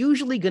 there's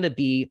usually going to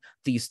be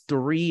these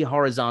 3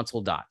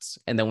 horizontal dots.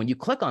 And then when you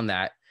click on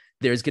that,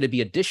 there's going to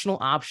be additional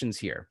options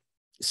here.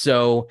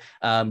 So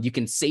you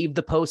can save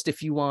the post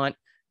if you want.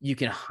 You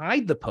can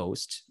hide the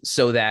post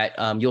so that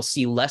you'll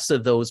see less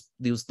of those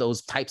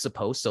types of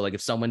posts. So like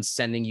if someone's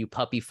sending you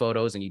puppy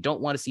photos and you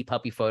don't want to see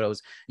puppy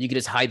photos, you can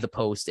just hide the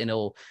post and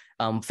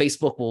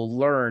Facebook will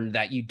learn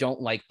that you don't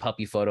like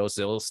puppy photos.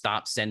 So it'll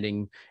stop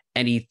sending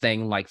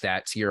anything like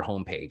that to your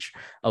homepage.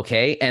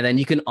 Okay. And then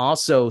you can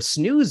also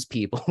snooze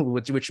people,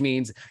 which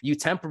means you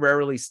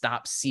temporarily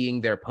stop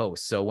seeing their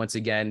posts. So once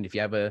again, if you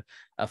have a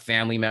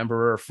family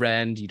member or a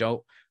friend, you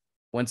don't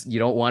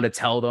want to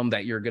tell them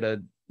that you're going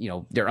to,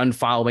 they're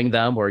unfollowing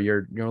them or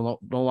you're no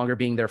longer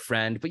being their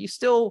friend, but you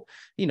still,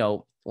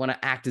 want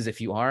to act as if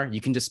you are, you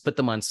can just put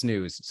them on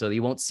snooze so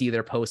you won't see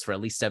their post for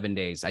at least 7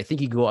 days. I think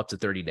you can go up to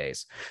 30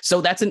 days.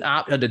 So that's an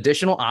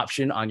additional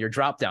option on your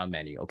drop-down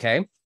menu.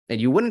 Okay.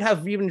 And you wouldn't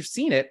have even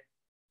seen it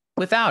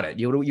without it.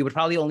 You would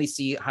probably only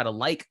see how to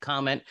like,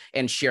 comment,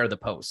 and share the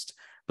post.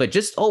 But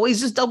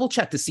always double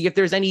check to see if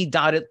there's any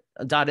dotted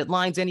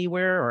lines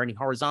anywhere or any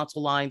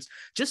horizontal lines,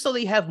 just so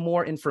they have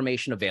more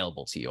information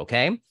available to you.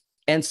 Okay.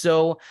 And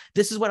so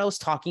this is what I was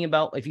talking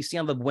about. If you see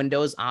on the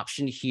Windows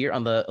option here,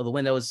 on the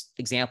Windows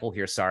example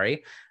here,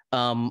 sorry,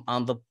 on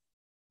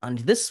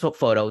this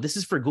photo, this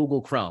is for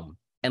Google Chrome.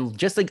 And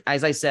just like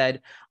as I said,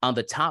 on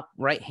the top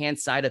right-hand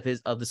side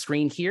of the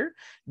screen here,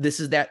 this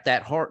is that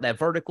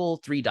vertical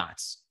 3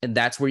 dots, and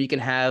that's where you can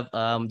have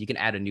you can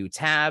add a new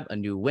tab, a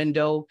new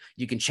window.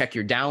 You can check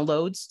your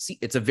downloads. See,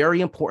 it's a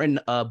very important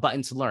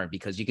button to learn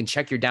because you can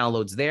check your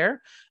downloads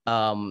there.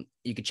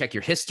 You can check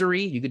your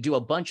history. You could do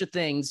a bunch of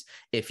things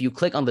if you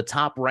click on the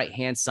top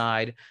right-hand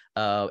side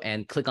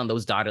and click on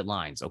those dotted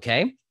lines.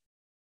 Okay.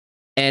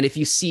 And if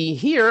you see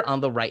here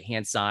on the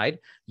right-hand side,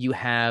 you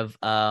have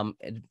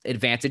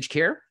Advantage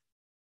Care.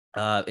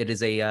 It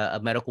is a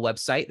medical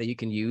website that you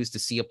can use to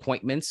see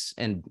appointments,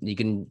 and you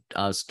can,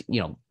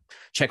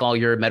 check all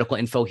your medical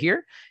info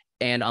here.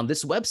 And on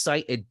this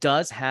website, it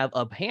does have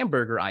a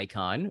hamburger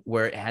icon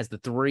where it has the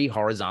 3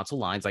 horizontal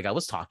lines like I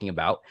was talking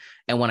about.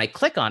 And when I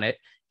click on it,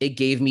 it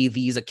gave me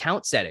these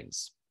account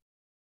settings.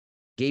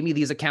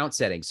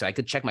 So I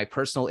could check my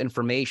personal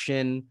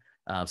information,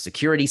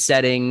 security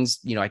settings.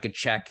 I could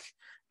check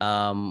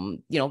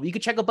you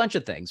could check a bunch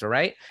of things. All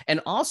right.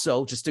 And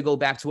also, just to go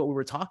back to what we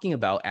were talking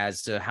about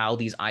as to how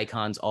these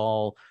icons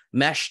all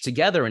mesh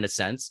together in a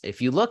sense,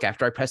 if you look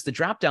after I press the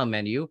drop down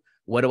menu,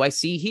 what do I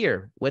see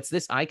here? What's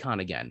this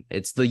icon again?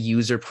 It's the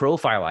user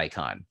profile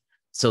icon.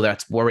 So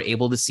that's where we're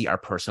able to see our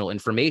personal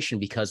information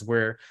because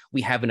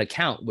we have an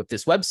account with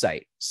this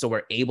website. So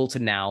we're able to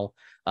now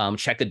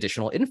check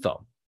additional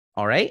info.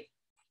 All right.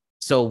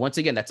 So once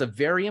again, that's a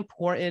very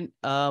important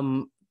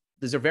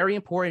these are very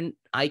important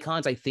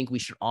icons I think we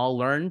should all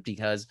learn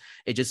because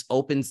it just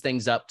opens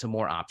things up to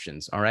more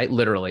options. All right.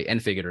 Literally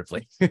and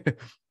figuratively.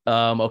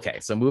 Okay.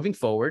 So moving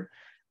forward,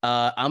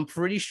 I'm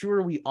pretty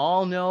sure we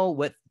all know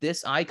what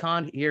this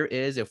icon here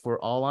is if we're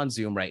all on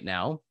Zoom right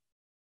now.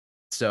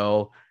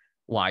 So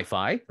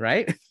Wi-Fi,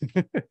 right?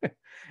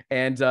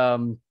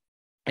 And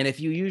if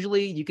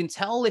you can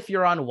tell if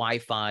you're on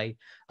Wi-Fi,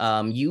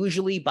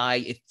 usually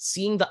by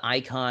seeing the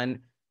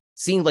icon,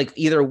 seeing like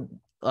either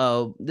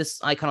this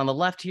icon on the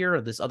left here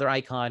or this other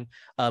icon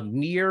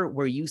near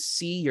where you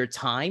see your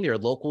time, your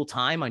local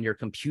time on your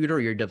computer or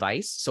your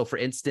device. So for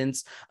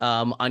instance,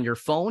 on your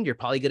phone, you're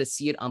probably going to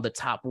see it on the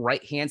top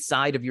right-hand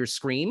side of your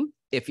screen.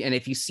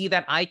 If you see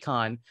that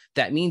icon,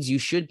 that means you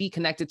should be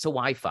connected to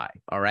Wi-Fi.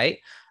 All right.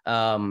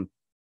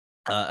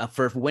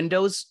 For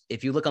Windows,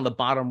 if you look on the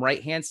bottom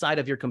right-hand side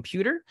of your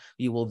computer,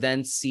 you will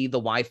then see the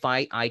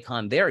Wi-Fi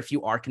icon there if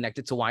you are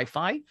connected to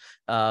Wi-Fi.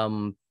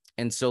 And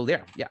so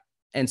there, yeah.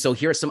 And so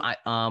here are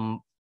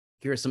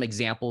some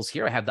examples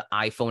here. I have the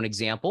iPhone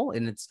example,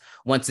 and it's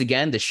once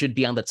again, this should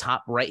be on the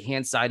top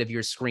right-hand side of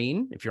your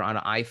screen if you're on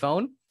an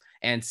iPhone.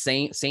 And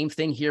same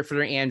thing here for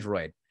your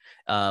Android.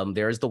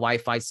 There's the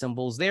Wi-Fi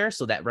symbols there.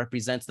 So that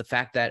represents the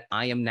fact that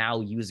I am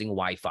now using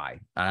Wi-Fi.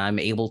 I'm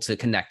able to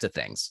connect to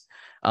things.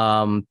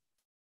 And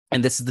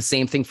this is the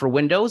same thing for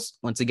Windows.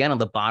 Once again, on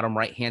the bottom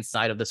right-hand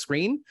side of the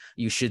screen,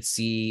 you should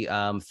see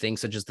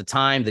things such as the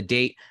time, the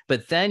date,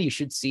 but then you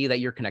should see that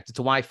you're connected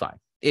to Wi-Fi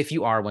if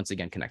you are, once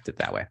again, connected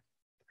that way.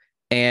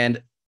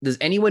 And does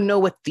anyone know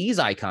what these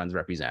icons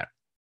represent?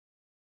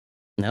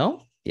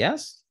 No?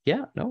 Yes?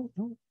 Yeah? No?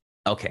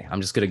 Okay, I'm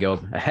just going to go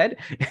ahead.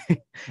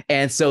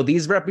 And so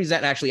these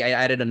represent, actually, I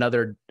added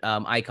another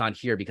icon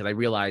here because I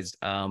realized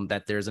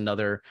that there's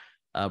another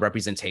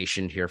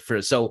representation here.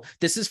 So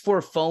this is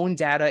for phone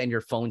data and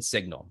your phone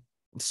signal.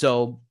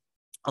 So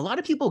a lot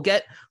of people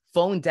get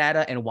phone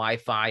data and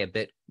Wi-Fi a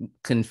bit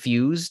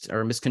confused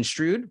or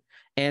misconstrued.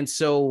 And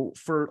so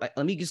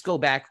let me just go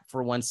back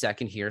for 1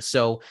 second here.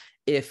 So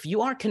if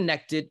you are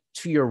connected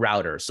to your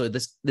router, so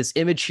this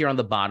image here on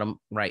the bottom,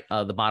 right,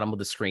 the bottom of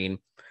the screen,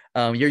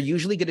 you're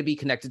usually going to be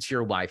connected to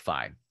your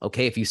Wi-Fi,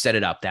 okay, if you set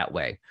it up that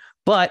way.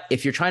 But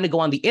if you're trying to go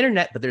on the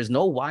internet, but there's no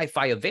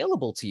Wi-Fi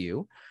available to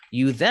you,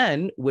 you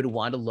then would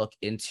want to look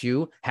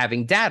into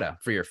having data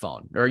for your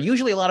phone. Or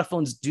usually a lot of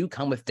phones do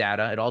come with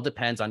data. It all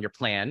depends on your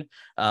plan.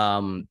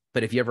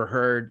 But if you ever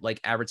heard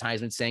like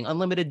advertisements saying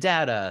unlimited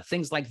data,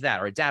 things like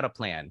that, or a data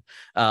plan,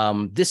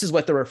 this is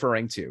what they're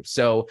referring to.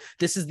 So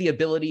this is the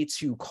ability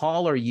to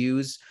call or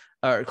use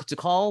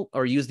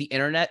the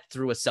internet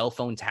through a cell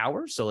phone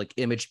tower. So like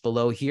image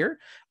below here.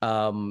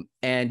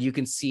 And you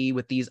can see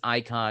with these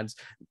icons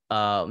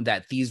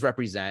that these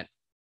represent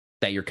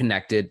that you're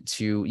connected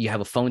to, you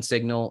have a phone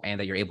signal and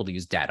that you're able to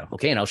use data.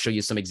 Okay, and I'll show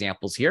you some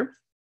examples here.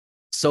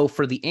 So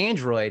for the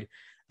Android,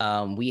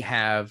 we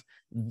have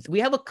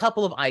a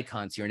couple of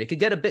icons here, and it could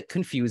get a bit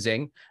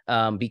confusing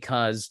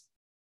because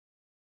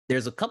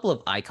there's a couple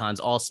of icons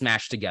all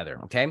smashed together,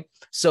 okay?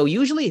 So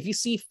usually if you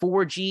see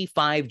 4G,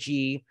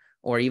 5G,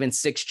 or even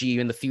 6G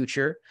in the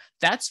future,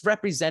 that's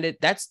represented,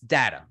 that's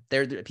data.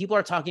 People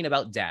are talking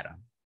about data,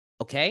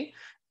 okay?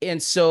 And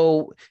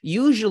so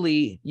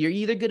usually you're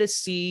either going to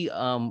see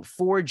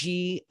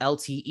 4G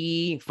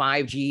LTE,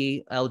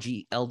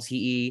 5G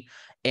LTE,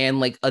 and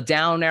like a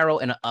down arrow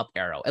and an up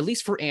arrow, at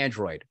least for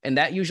Android. And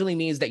that usually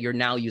means that you're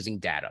now using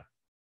data,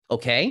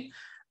 okay?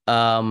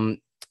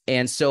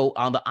 And so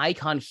on the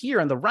icon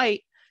here on the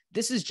right,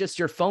 this is just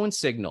your phone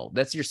signal.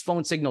 That's your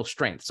phone signal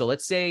strength. So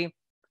let's say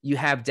you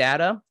have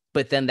data,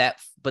 but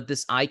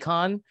this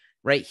icon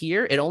right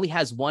here, it only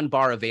has 1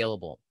 bar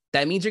available.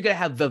 That means you're going to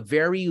have a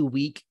very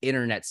weak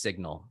internet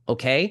signal,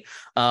 okay?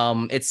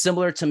 It's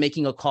similar to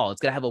making a call.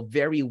 It's going to have a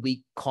very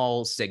weak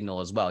call signal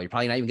as well. You're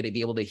probably not even going to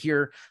be able to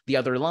hear the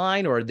other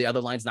line, or the other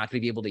line's not going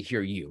to be able to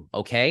hear you,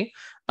 okay?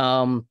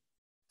 And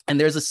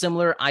there's a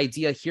similar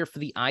idea here for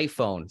the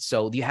iPhone.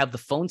 So you have the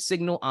phone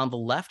signal on the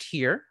left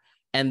here,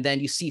 and then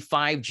you see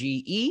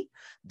 5GE.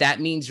 That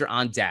means you're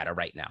on data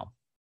right now.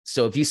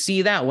 So if you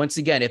see that, once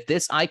again, if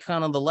this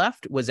icon on the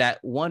left was at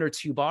 1 or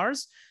 2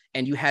 bars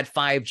and you had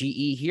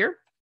 5GE here,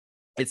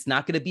 it's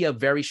not going to be a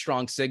very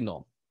strong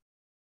signal.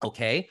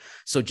 Okay,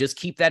 so just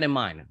keep that in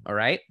mind. All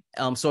right.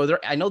 So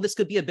I know this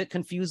could be a bit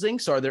confusing.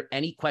 So are there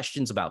any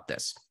questions about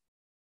this?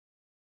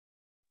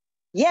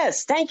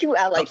 Yes, thank you,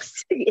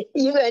 Alex. Okay.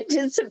 You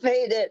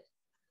anticipated.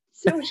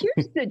 So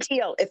here's the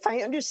deal. If I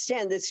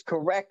understand this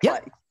correctly,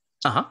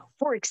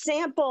 for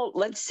example,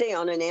 let's say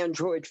on an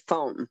Android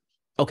phone,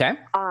 okay,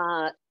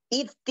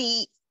 if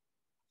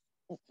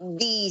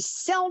the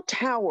cell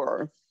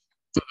tower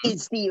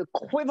is the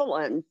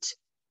equivalent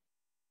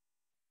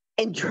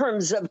in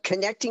terms of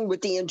connecting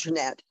with the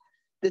internet,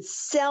 the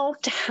cell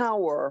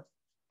tower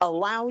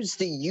allows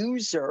the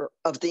user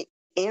of the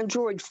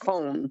Android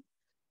phone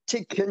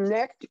to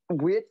connect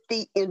with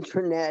the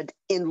internet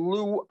in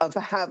lieu of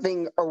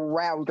having a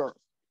router.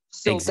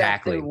 So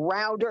exactly.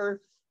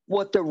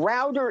 What the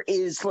router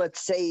is,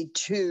 let's say,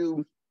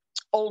 to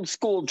old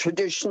school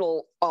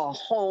traditional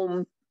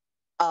home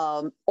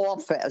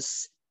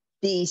office,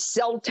 the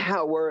cell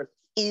tower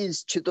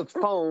is to the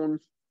phone.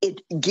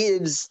 It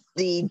gives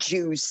the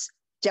juice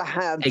to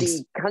have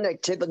the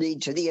connectivity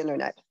to the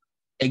internet.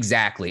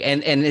 Exactly.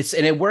 And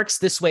it works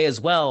this way as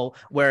well,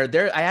 where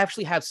I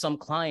actually have some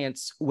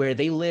clients where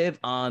they live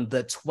on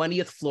the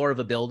 20th floor of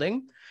a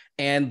building,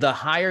 and the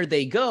higher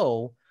they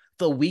go,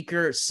 the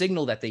weaker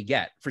signal that they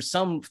get for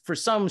some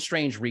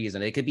strange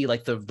reason. It could be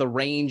like the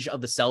range of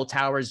the cell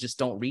towers just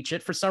don't reach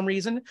it for some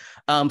reason.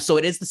 So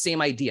it is the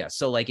same idea.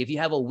 So like if you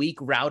have a weak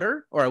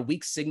router or a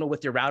weak signal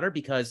with your router,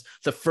 because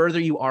the further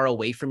you are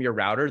away from your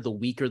router, the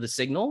weaker the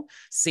signal.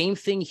 Same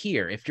thing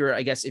here. If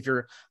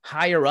you're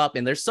higher up,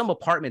 and there's some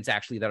apartments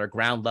actually that are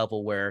ground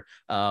level where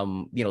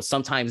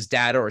sometimes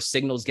data or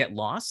signals get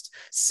lost.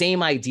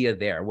 Same idea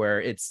there,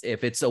 where if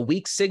it's a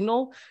weak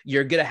signal,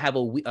 you're gonna have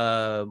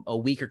a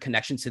weaker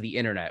connection to the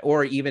internet,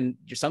 or even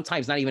you're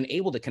sometimes not even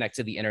able to connect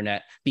to the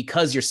internet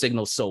because your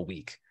signal's so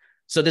weak.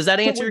 So does that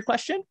answer your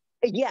question?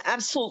 Yeah,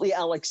 absolutely,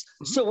 Alex.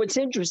 Mm-hmm. So it's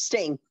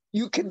interesting.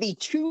 You can be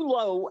too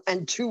low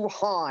and too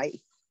high,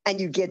 and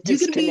you get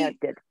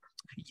disconnected.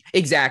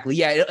 Exactly.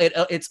 Yeah,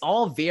 it's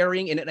all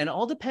varying, and it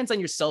all depends on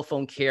your cell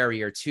phone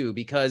carrier too,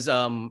 because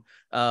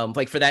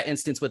like for that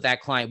instance with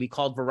that client, we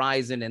called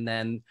Verizon, and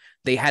then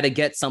they had to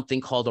get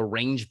something called a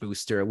range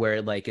booster,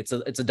 where like it's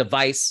a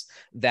device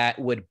that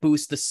would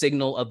boost the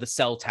signal of the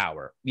cell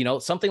tower,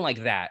 something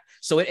like that.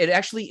 So it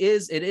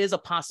is a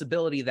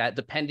possibility that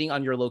depending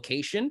on your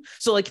location.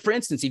 So like for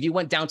instance, if you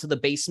went down to the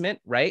basement,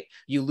 right,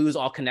 you lose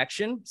all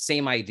connection.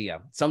 Same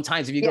idea.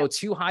 Sometimes if you go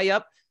too high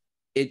up,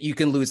 you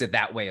can lose it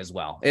that way as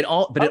well. It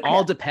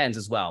all depends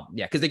as well.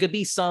 Yeah, because there could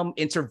be some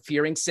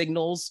interfering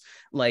signals.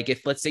 Like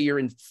if let's say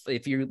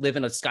if you live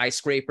in a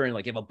skyscraper and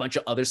like you have a bunch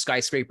of other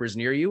skyscrapers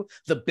near you,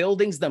 the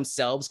buildings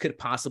themselves could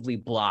possibly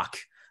block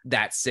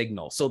that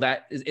signal. So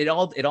that it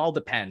all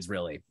depends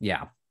really.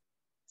 Yeah.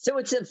 So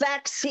it's a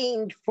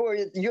vaccine for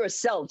your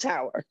cell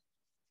tower.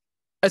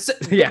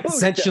 Yeah,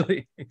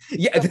 essentially.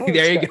 Yeah,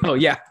 there you go.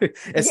 Yeah,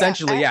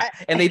 essentially, yeah.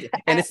 And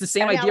it's the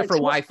same idea for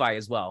Wi-Fi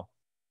as well.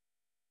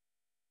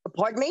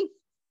 Pardon me?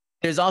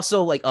 There's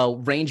also like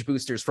range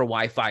boosters for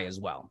Wi-Fi as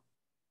well.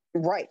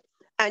 Right.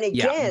 And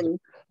again,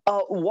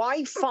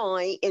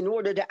 Wi-Fi, in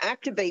order to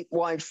activate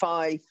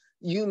Wi-Fi,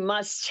 you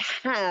must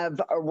have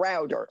a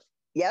router.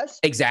 Yes?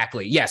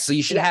 Exactly. Yes. So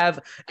you should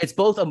have, it's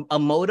both a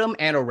modem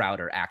and a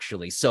router,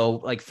 actually. So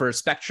like for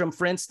Spectrum,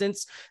 for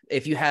instance,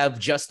 if you have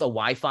just a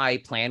Wi-Fi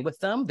plan with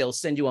them, they'll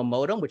send you a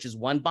modem, which is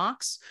one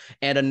box,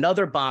 and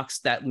another box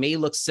that may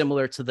look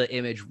similar to the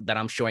image that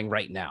I'm showing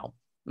right now.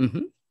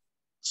 Mm-hmm.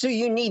 So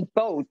you need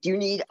both. You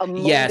need a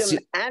modem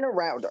and a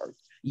router.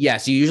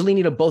 Yes, you usually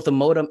need both a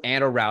modem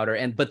and a router.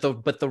 But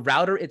the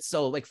router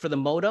itself, like for the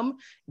modem,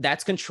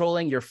 that's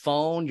controlling your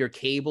phone, your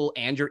cable,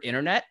 and your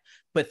internet.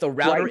 But the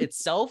router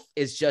itself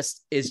is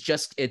just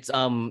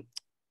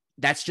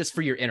that's just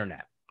for your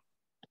internet.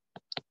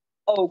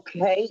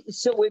 Okay,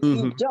 so if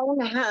you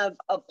don't have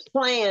a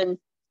plan,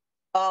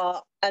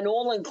 an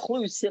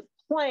all-inclusive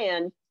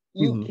plan,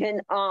 you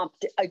can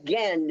opt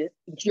again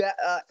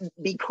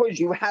because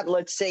you have,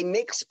 let's say,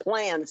 mixed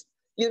plans.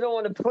 You don't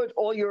want to put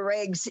all your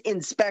eggs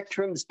in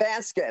Spectrum's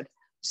basket,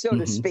 so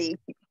to speak.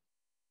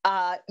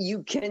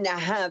 You can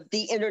have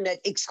the internet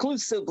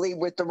exclusively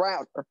with the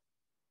router.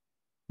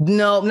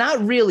 No,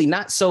 not really.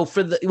 Not so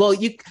for the, well,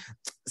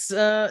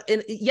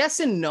 yes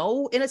and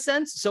no in a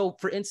sense. So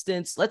for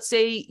instance, let's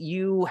say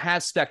you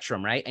have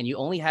Spectrum, right? And you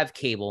only have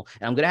cable.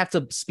 And I'm going to have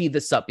to speed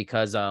this up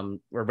because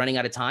we're running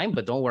out of time,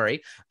 but don't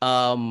worry.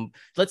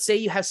 Let's say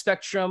you have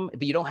Spectrum,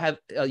 but you don't have,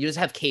 you just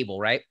have cable,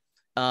 right?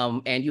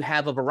 And you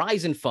have a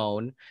Verizon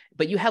phone,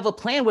 but you have a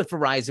plan with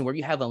Verizon where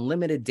you have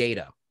unlimited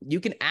data. You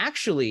can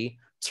actually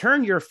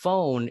turn your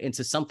phone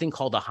into something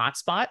called a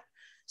hotspot.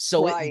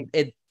 So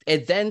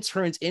it then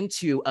turns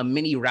into a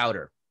mini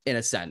router in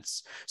a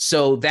sense.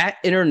 So that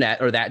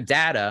internet or that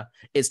data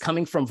is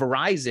coming from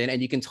Verizon,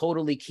 and you can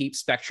totally keep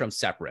Spectrum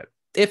separate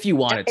if you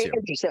wanted to.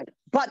 Interesting.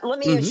 But let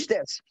me ask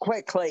this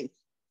quickly.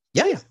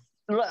 Yeah.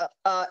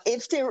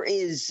 If there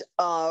is,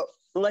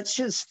 let's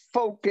just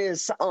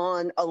focus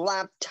on a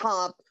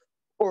laptop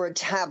or a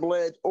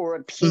tablet or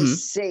a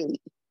PC.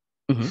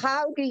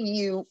 How do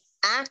you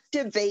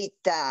activate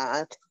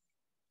that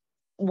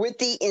with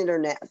the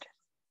internet?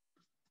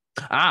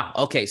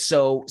 Okay.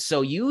 So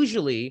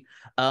usually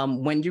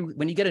when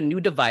you get a new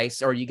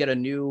device or you get a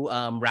new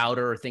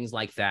router or things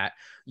like that,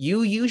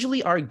 you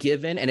usually are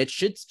given, and it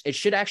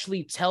should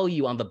actually tell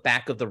you on the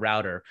back of the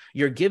router,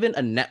 you're given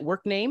a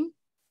network name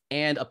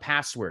and a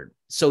password.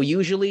 So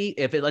usually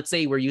let's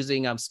say we're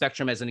using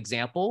Spectrum as an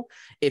example,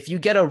 if you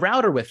get a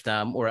router with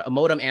them or a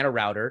modem and a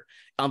router,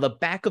 on the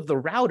back of the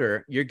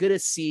router, you're going to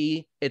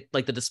see it,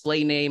 like the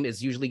display name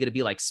is usually going to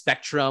be like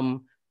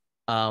Spectrum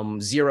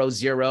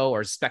 00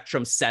 or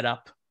Spectrum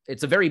setup.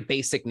 It's a very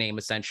basic name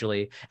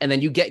essentially. And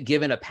then you get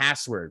given a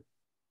password.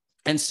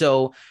 And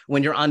so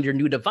when you're on your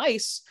new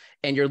device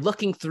and you're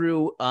looking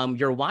through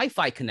your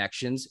Wi-Fi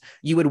connections,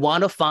 you would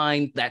want to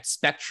find that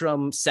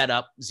Spectrum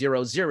setup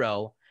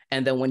 00.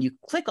 And then when you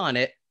click on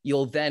it,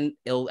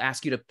 it'll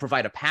ask you to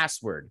provide a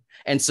password.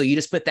 And so you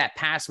just put that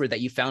password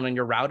that you found on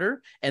your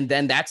router, and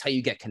then that's how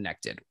you get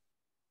connected.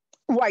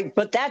 Right,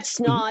 but that's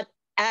not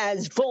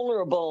as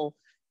vulnerable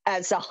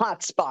as a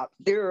hotspot.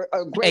 There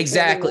are great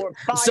more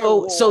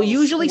so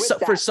usually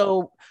for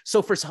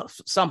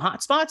some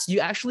hotspots,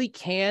 you actually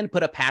can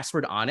put a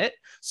password on it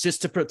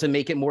just to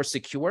make it more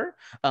secure.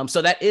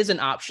 So that is an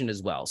option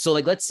as well. So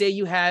like, let's say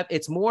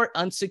it's more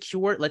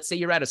unsecure. Let's say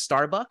you're at a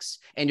Starbucks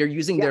and you're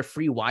using their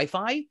free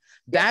Wi-Fi.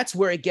 That's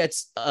where it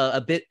gets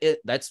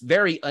that's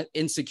very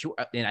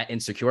unsecure,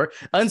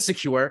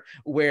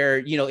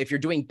 where, if you're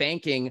doing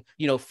banking,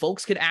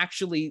 folks could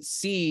actually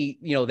see,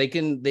 they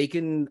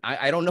can,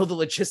 I don't know the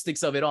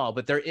logistics of it all,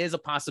 but there is a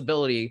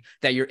possibility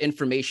that your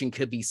information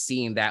could be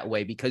seen that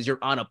way because you're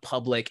on a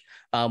public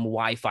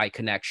Wi-Fi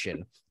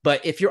connection.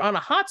 But if you're on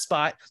a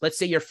hotspot, let's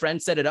say your friend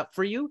set it up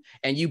for you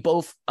and you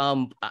both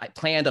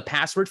planned a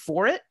password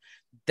for it,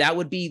 that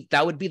would be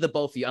the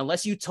both of you.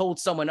 Unless you told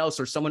someone else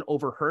or someone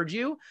overheard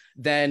you,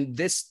 then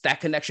that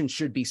connection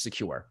should be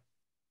secure.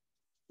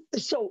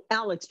 So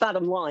Alex,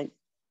 bottom line,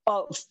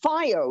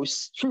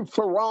 Fios through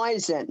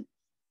Verizon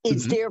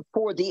is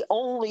therefore the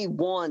only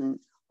one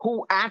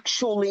who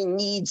actually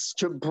needs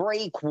to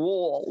break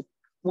wall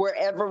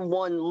wherever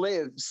one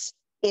lives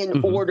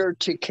in order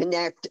to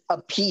connect a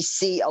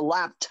PC, a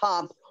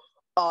laptop,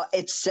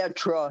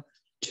 etc.,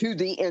 to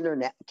the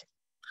internet.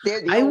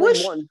 They're the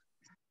only one.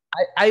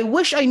 I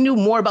wish I knew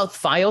more about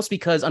Fios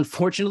because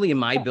unfortunately in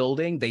my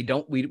building we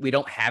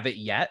don't have it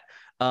yet.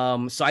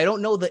 So I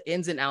don't know the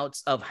ins and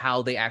outs of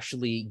how they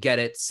actually get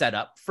it set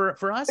up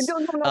for us.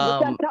 No, but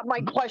that's not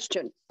my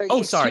question.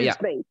 Oh, sorry. Yeah.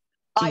 Excuse me.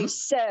 I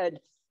said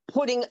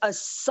putting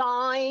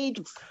aside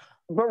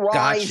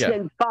Gotcha.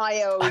 Verizon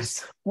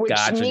BIOS, which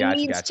Gotcha.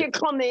 needs to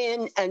come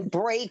in and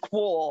break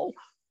wall,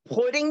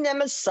 putting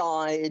them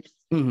aside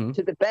to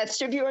the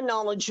best of your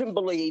knowledge and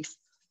belief,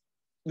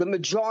 the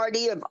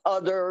majority of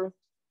other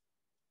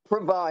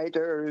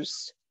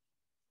providers,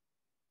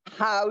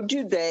 how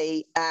do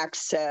they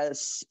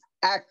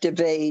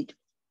activate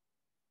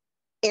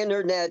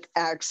internet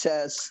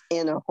access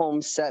in a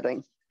home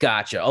setting?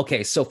 Gotcha.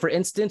 Okay. So for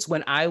instance,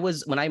 when I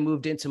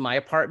moved into my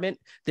apartment,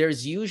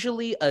 there's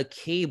usually a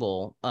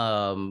cable.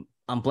 I'm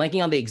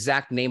blanking on the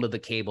exact name of the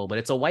cable, but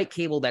it's a white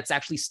cable that's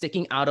actually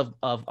sticking out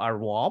of our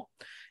wall.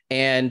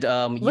 And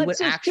you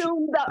would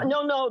actually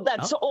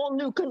that's all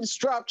new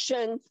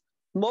construction.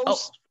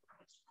 It's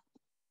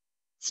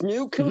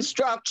new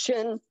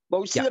construction.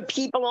 Most of the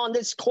people on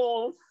this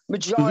call,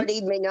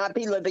 majority may not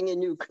be living in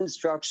new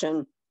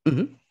construction.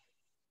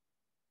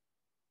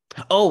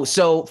 Oh,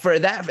 so for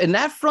that, in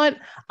that front,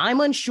 I'm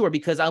unsure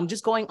because I'm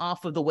just going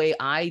off of the way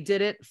I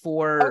did it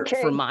for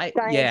my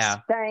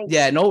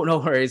thanks. no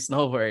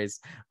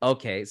worries.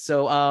 Okay,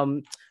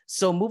 so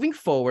moving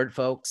forward,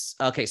 folks.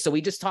 Okay, so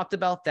we just talked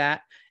about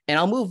that, and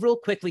I'll move real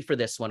quickly for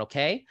this one.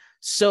 Okay,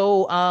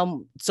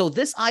 so so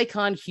this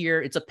icon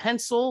here, it's a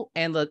pencil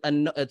and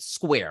a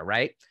square,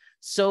 right?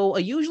 So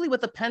usually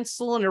with a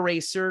pencil and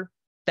eraser,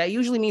 that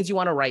usually means you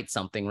want to write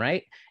something,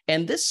 right?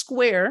 And this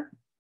square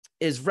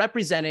is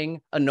representing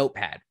a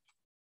notepad.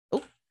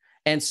 Oh,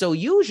 and so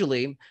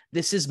usually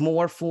this is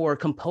more for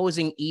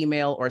composing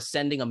email or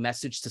sending a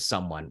message to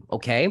someone,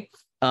 okay?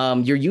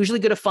 You're usually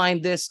gonna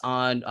find this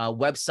on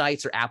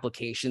websites or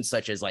applications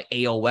such as like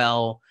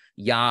AOL,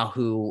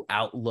 Yahoo,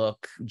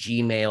 Outlook,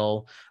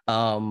 Gmail,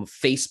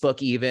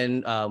 Facebook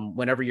even.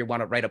 Whenever you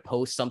wanna write a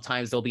post,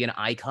 sometimes there'll be an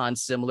icon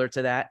similar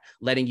to that,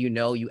 letting you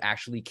know you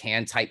actually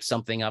can type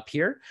something up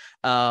here.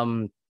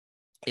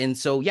 And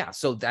so, yeah,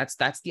 so that's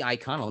the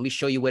icon. Let me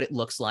show you what it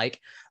looks like.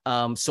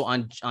 So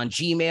on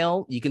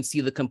Gmail, you can see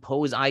the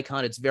compose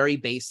icon. It's very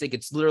basic.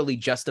 It's literally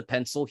just a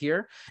pencil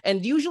here.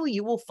 And usually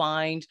you will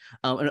find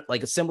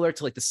like a similar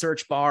to like the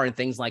search bar and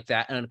things like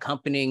that, and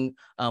accompanying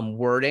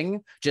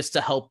wording just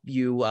to help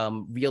you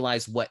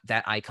realize what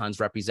that icon's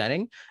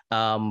representing.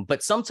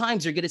 But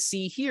sometimes you're going to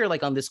see here,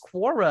 like on this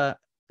Quora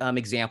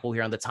example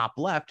here on the top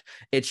left,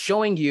 it's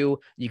showing you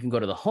can go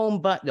to the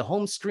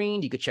home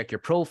screen, you could check your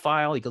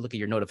profile, you could look at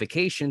your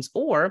notifications,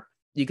 or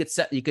you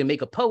can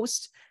make a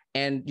post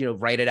and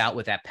write it out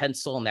with that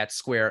pencil and that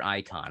square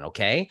icon.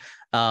 Okay.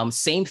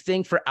 Same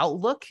thing for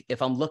Outlook.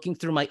 If I'm looking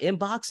through my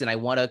inbox and I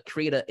want to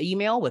create an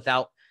email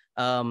without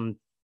I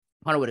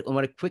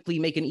want to quickly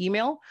make an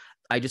email,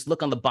 I just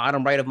look on the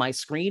bottom right of my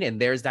screen and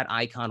there's that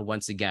icon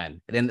once again.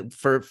 And then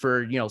for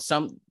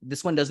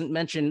this one doesn't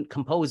mention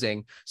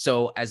composing.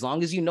 So as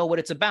long as you know what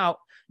it's about,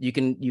 you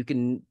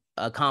can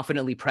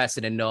confidently press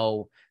it and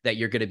know that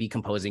you're going to be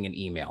composing an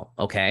email.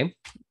 Okay.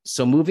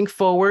 So moving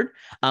forward,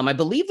 I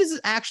believe this is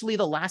actually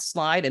the last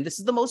slide, and this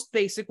is the most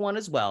basic one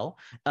as well.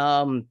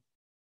 And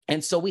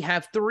so we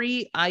have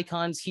 3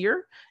 icons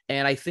here,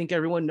 and I think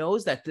everyone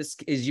knows that this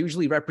is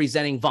usually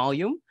representing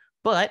volume,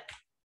 but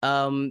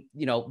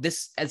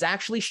this is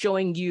actually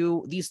showing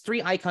you, these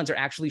 3 icons are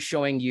actually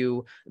showing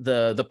you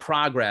the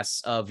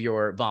progress of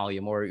your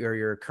volume or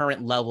your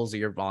current levels of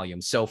your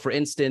volume. So for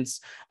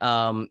instance,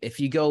 if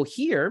you go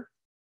here,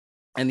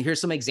 and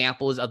here's some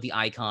examples of the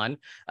icon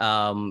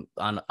on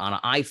an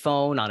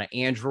iPhone, on an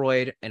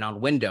Android, and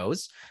on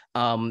Windows.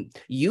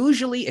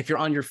 Usually if you're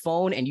on your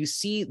phone and you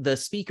see the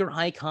speaker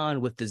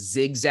icon with the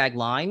zigzag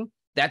line,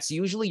 that's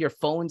usually your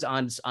phone's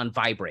on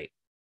vibrate.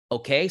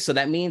 Okay, so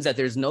that means that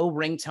there's no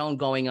ringtone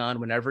going on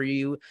whenever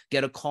you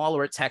get a call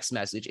or a text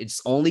message.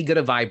 It's only going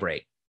to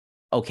vibrate.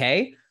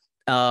 Okay,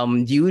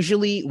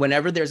 usually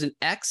whenever there's an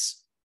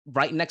X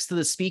right next to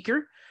the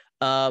speaker,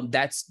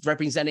 that's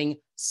representing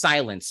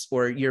silence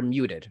or you're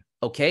muted.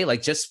 Okay,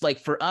 like just like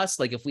for us,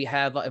 like if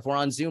we're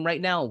on Zoom right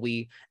now,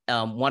 we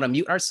want to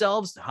mute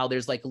ourselves, how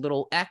there's like a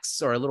little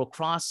X or a little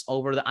cross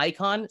over the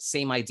icon,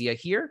 same idea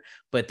here,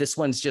 but this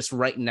one's just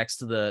right next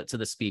to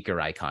the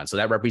speaker icon. So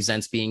that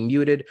represents being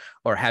muted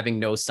or having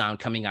no sound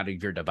coming out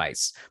of your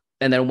device.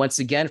 And then once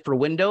again, for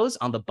Windows,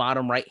 on the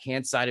bottom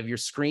right-hand side of your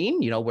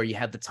screen, where you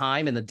have the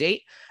time and the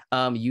date,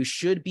 you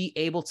should be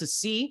able to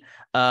see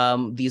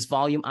these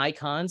volume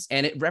icons,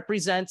 and it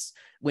represents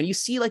when you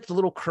see like the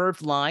little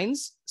curved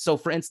lines. So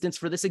for instance,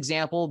 for this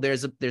example,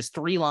 there's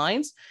 3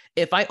 lines.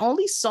 If I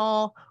only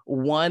saw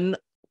one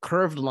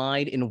curved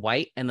line in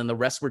white and then the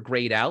rest were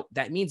grayed out,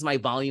 that means my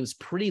volume's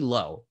pretty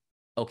low.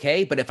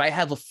 Okay, but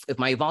if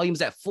my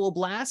volume's at full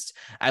blast,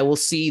 I will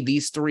see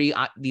these three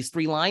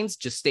lines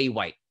just stay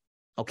white.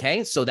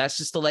 Okay, so that's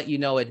just to let you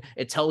know,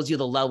 it tells you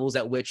the levels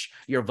at which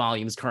your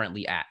volume is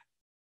currently at.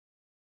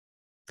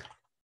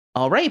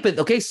 All right, but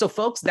okay, so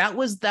folks, that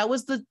was the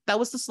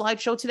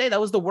slideshow today.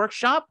 That was the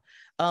workshop.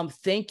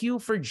 Thank you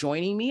for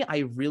joining me. I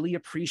really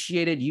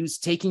appreciated you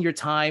taking your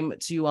time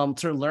to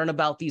learn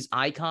about these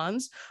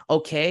icons.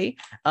 Okay.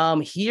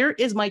 Here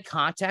is my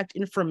contact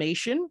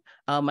information.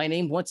 My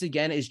name, once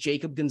again, is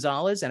Jacob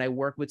Gonzalez, and I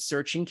work with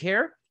Search and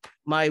Care.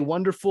 My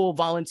wonderful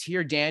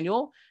volunteer,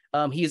 Daniel,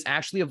 he is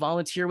actually a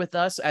volunteer with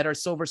us at our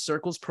Silver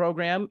Circles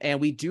program,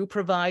 and we do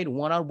provide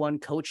one-on-one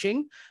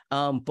coaching,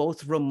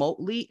 both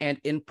remotely and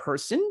in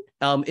person.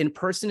 In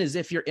person is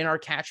if you're in our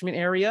catchment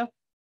area.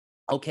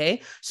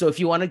 Okay, so if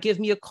you want to give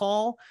me a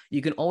call,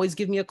 you can always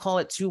give me a call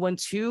at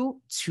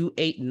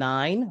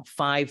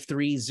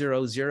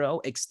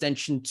 212-289-5300,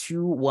 extension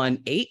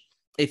 218.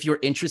 If you're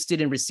interested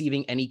in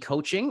receiving any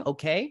coaching,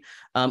 okay?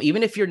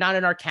 Even if you're not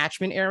in our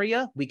catchment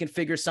area, we can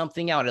figure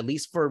something out, at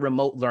least for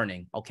remote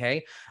learning,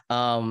 okay?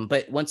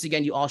 But once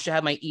again, you all should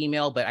have my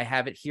email, but I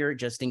have it here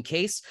just in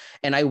case.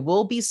 And I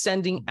will be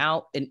sending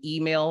out an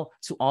email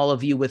to all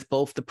of you with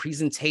both the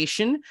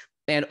presentation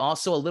and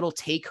also a little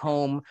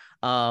take-home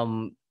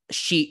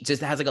sheet.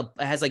 Just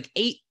has like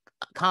 8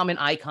 common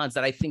icons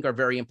that I think are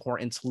very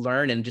important to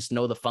learn and just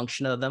know the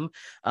function of them.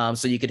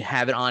 So you could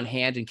have it on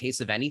hand in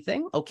case of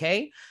anything.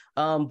 Okay.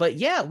 But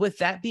yeah, with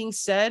that being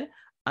said,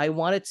 I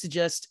wanted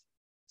to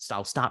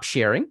I'll stop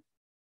sharing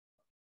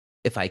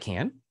if I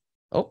can.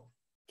 Oh,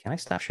 can I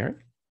stop sharing?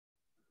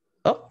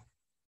 Oh,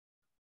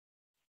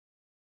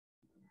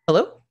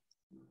 hello.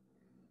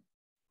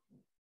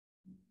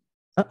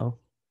 Uh-oh.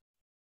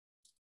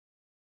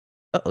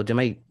 Uh-oh, did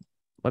my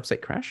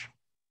website crash?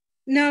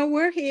 No,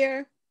 we're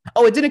here.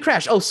 Oh, it didn't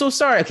crash. Oh, so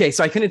sorry. Okay,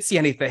 so I couldn't see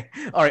anything.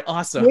 All right,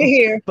 awesome. We're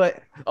here.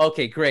 But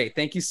okay, great.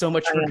 Thank you so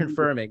much for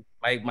confirming.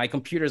 My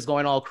computer's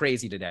going all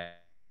crazy today.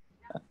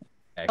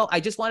 Oh,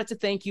 I just wanted to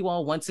thank you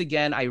all once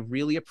again. I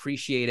really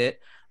appreciate it.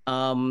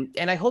 And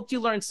I hope you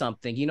learned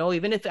something, you know,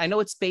 even if I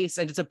know it's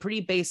a pretty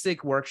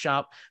basic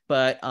workshop,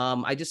 but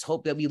I just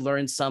hope that we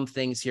learned some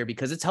things here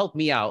because it's helped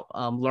me out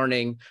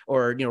learning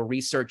or, you know,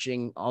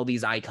 researching all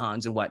these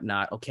icons and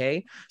whatnot.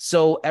 Okay.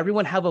 So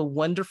everyone have a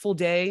wonderful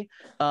day.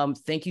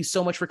 Thank you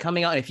so much for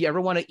coming out. And if you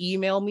ever want to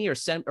email me or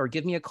send or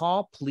give me a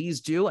call, please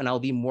do. And I'll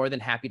be more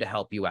than happy to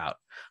help you out.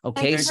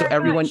 Okay. So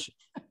everyone,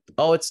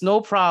 oh, it's no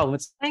problem.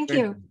 Thank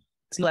you.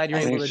 Glad you're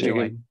able to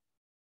join.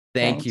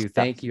 Thank you.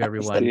 Thank you,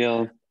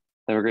 everyone.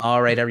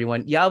 All right,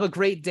 everyone. Yeah, have a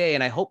great day.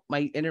 And I hope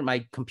my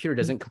computer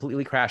doesn't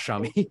completely crash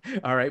on me.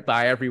 All right.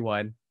 Bye,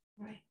 everyone.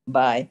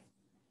 Bye.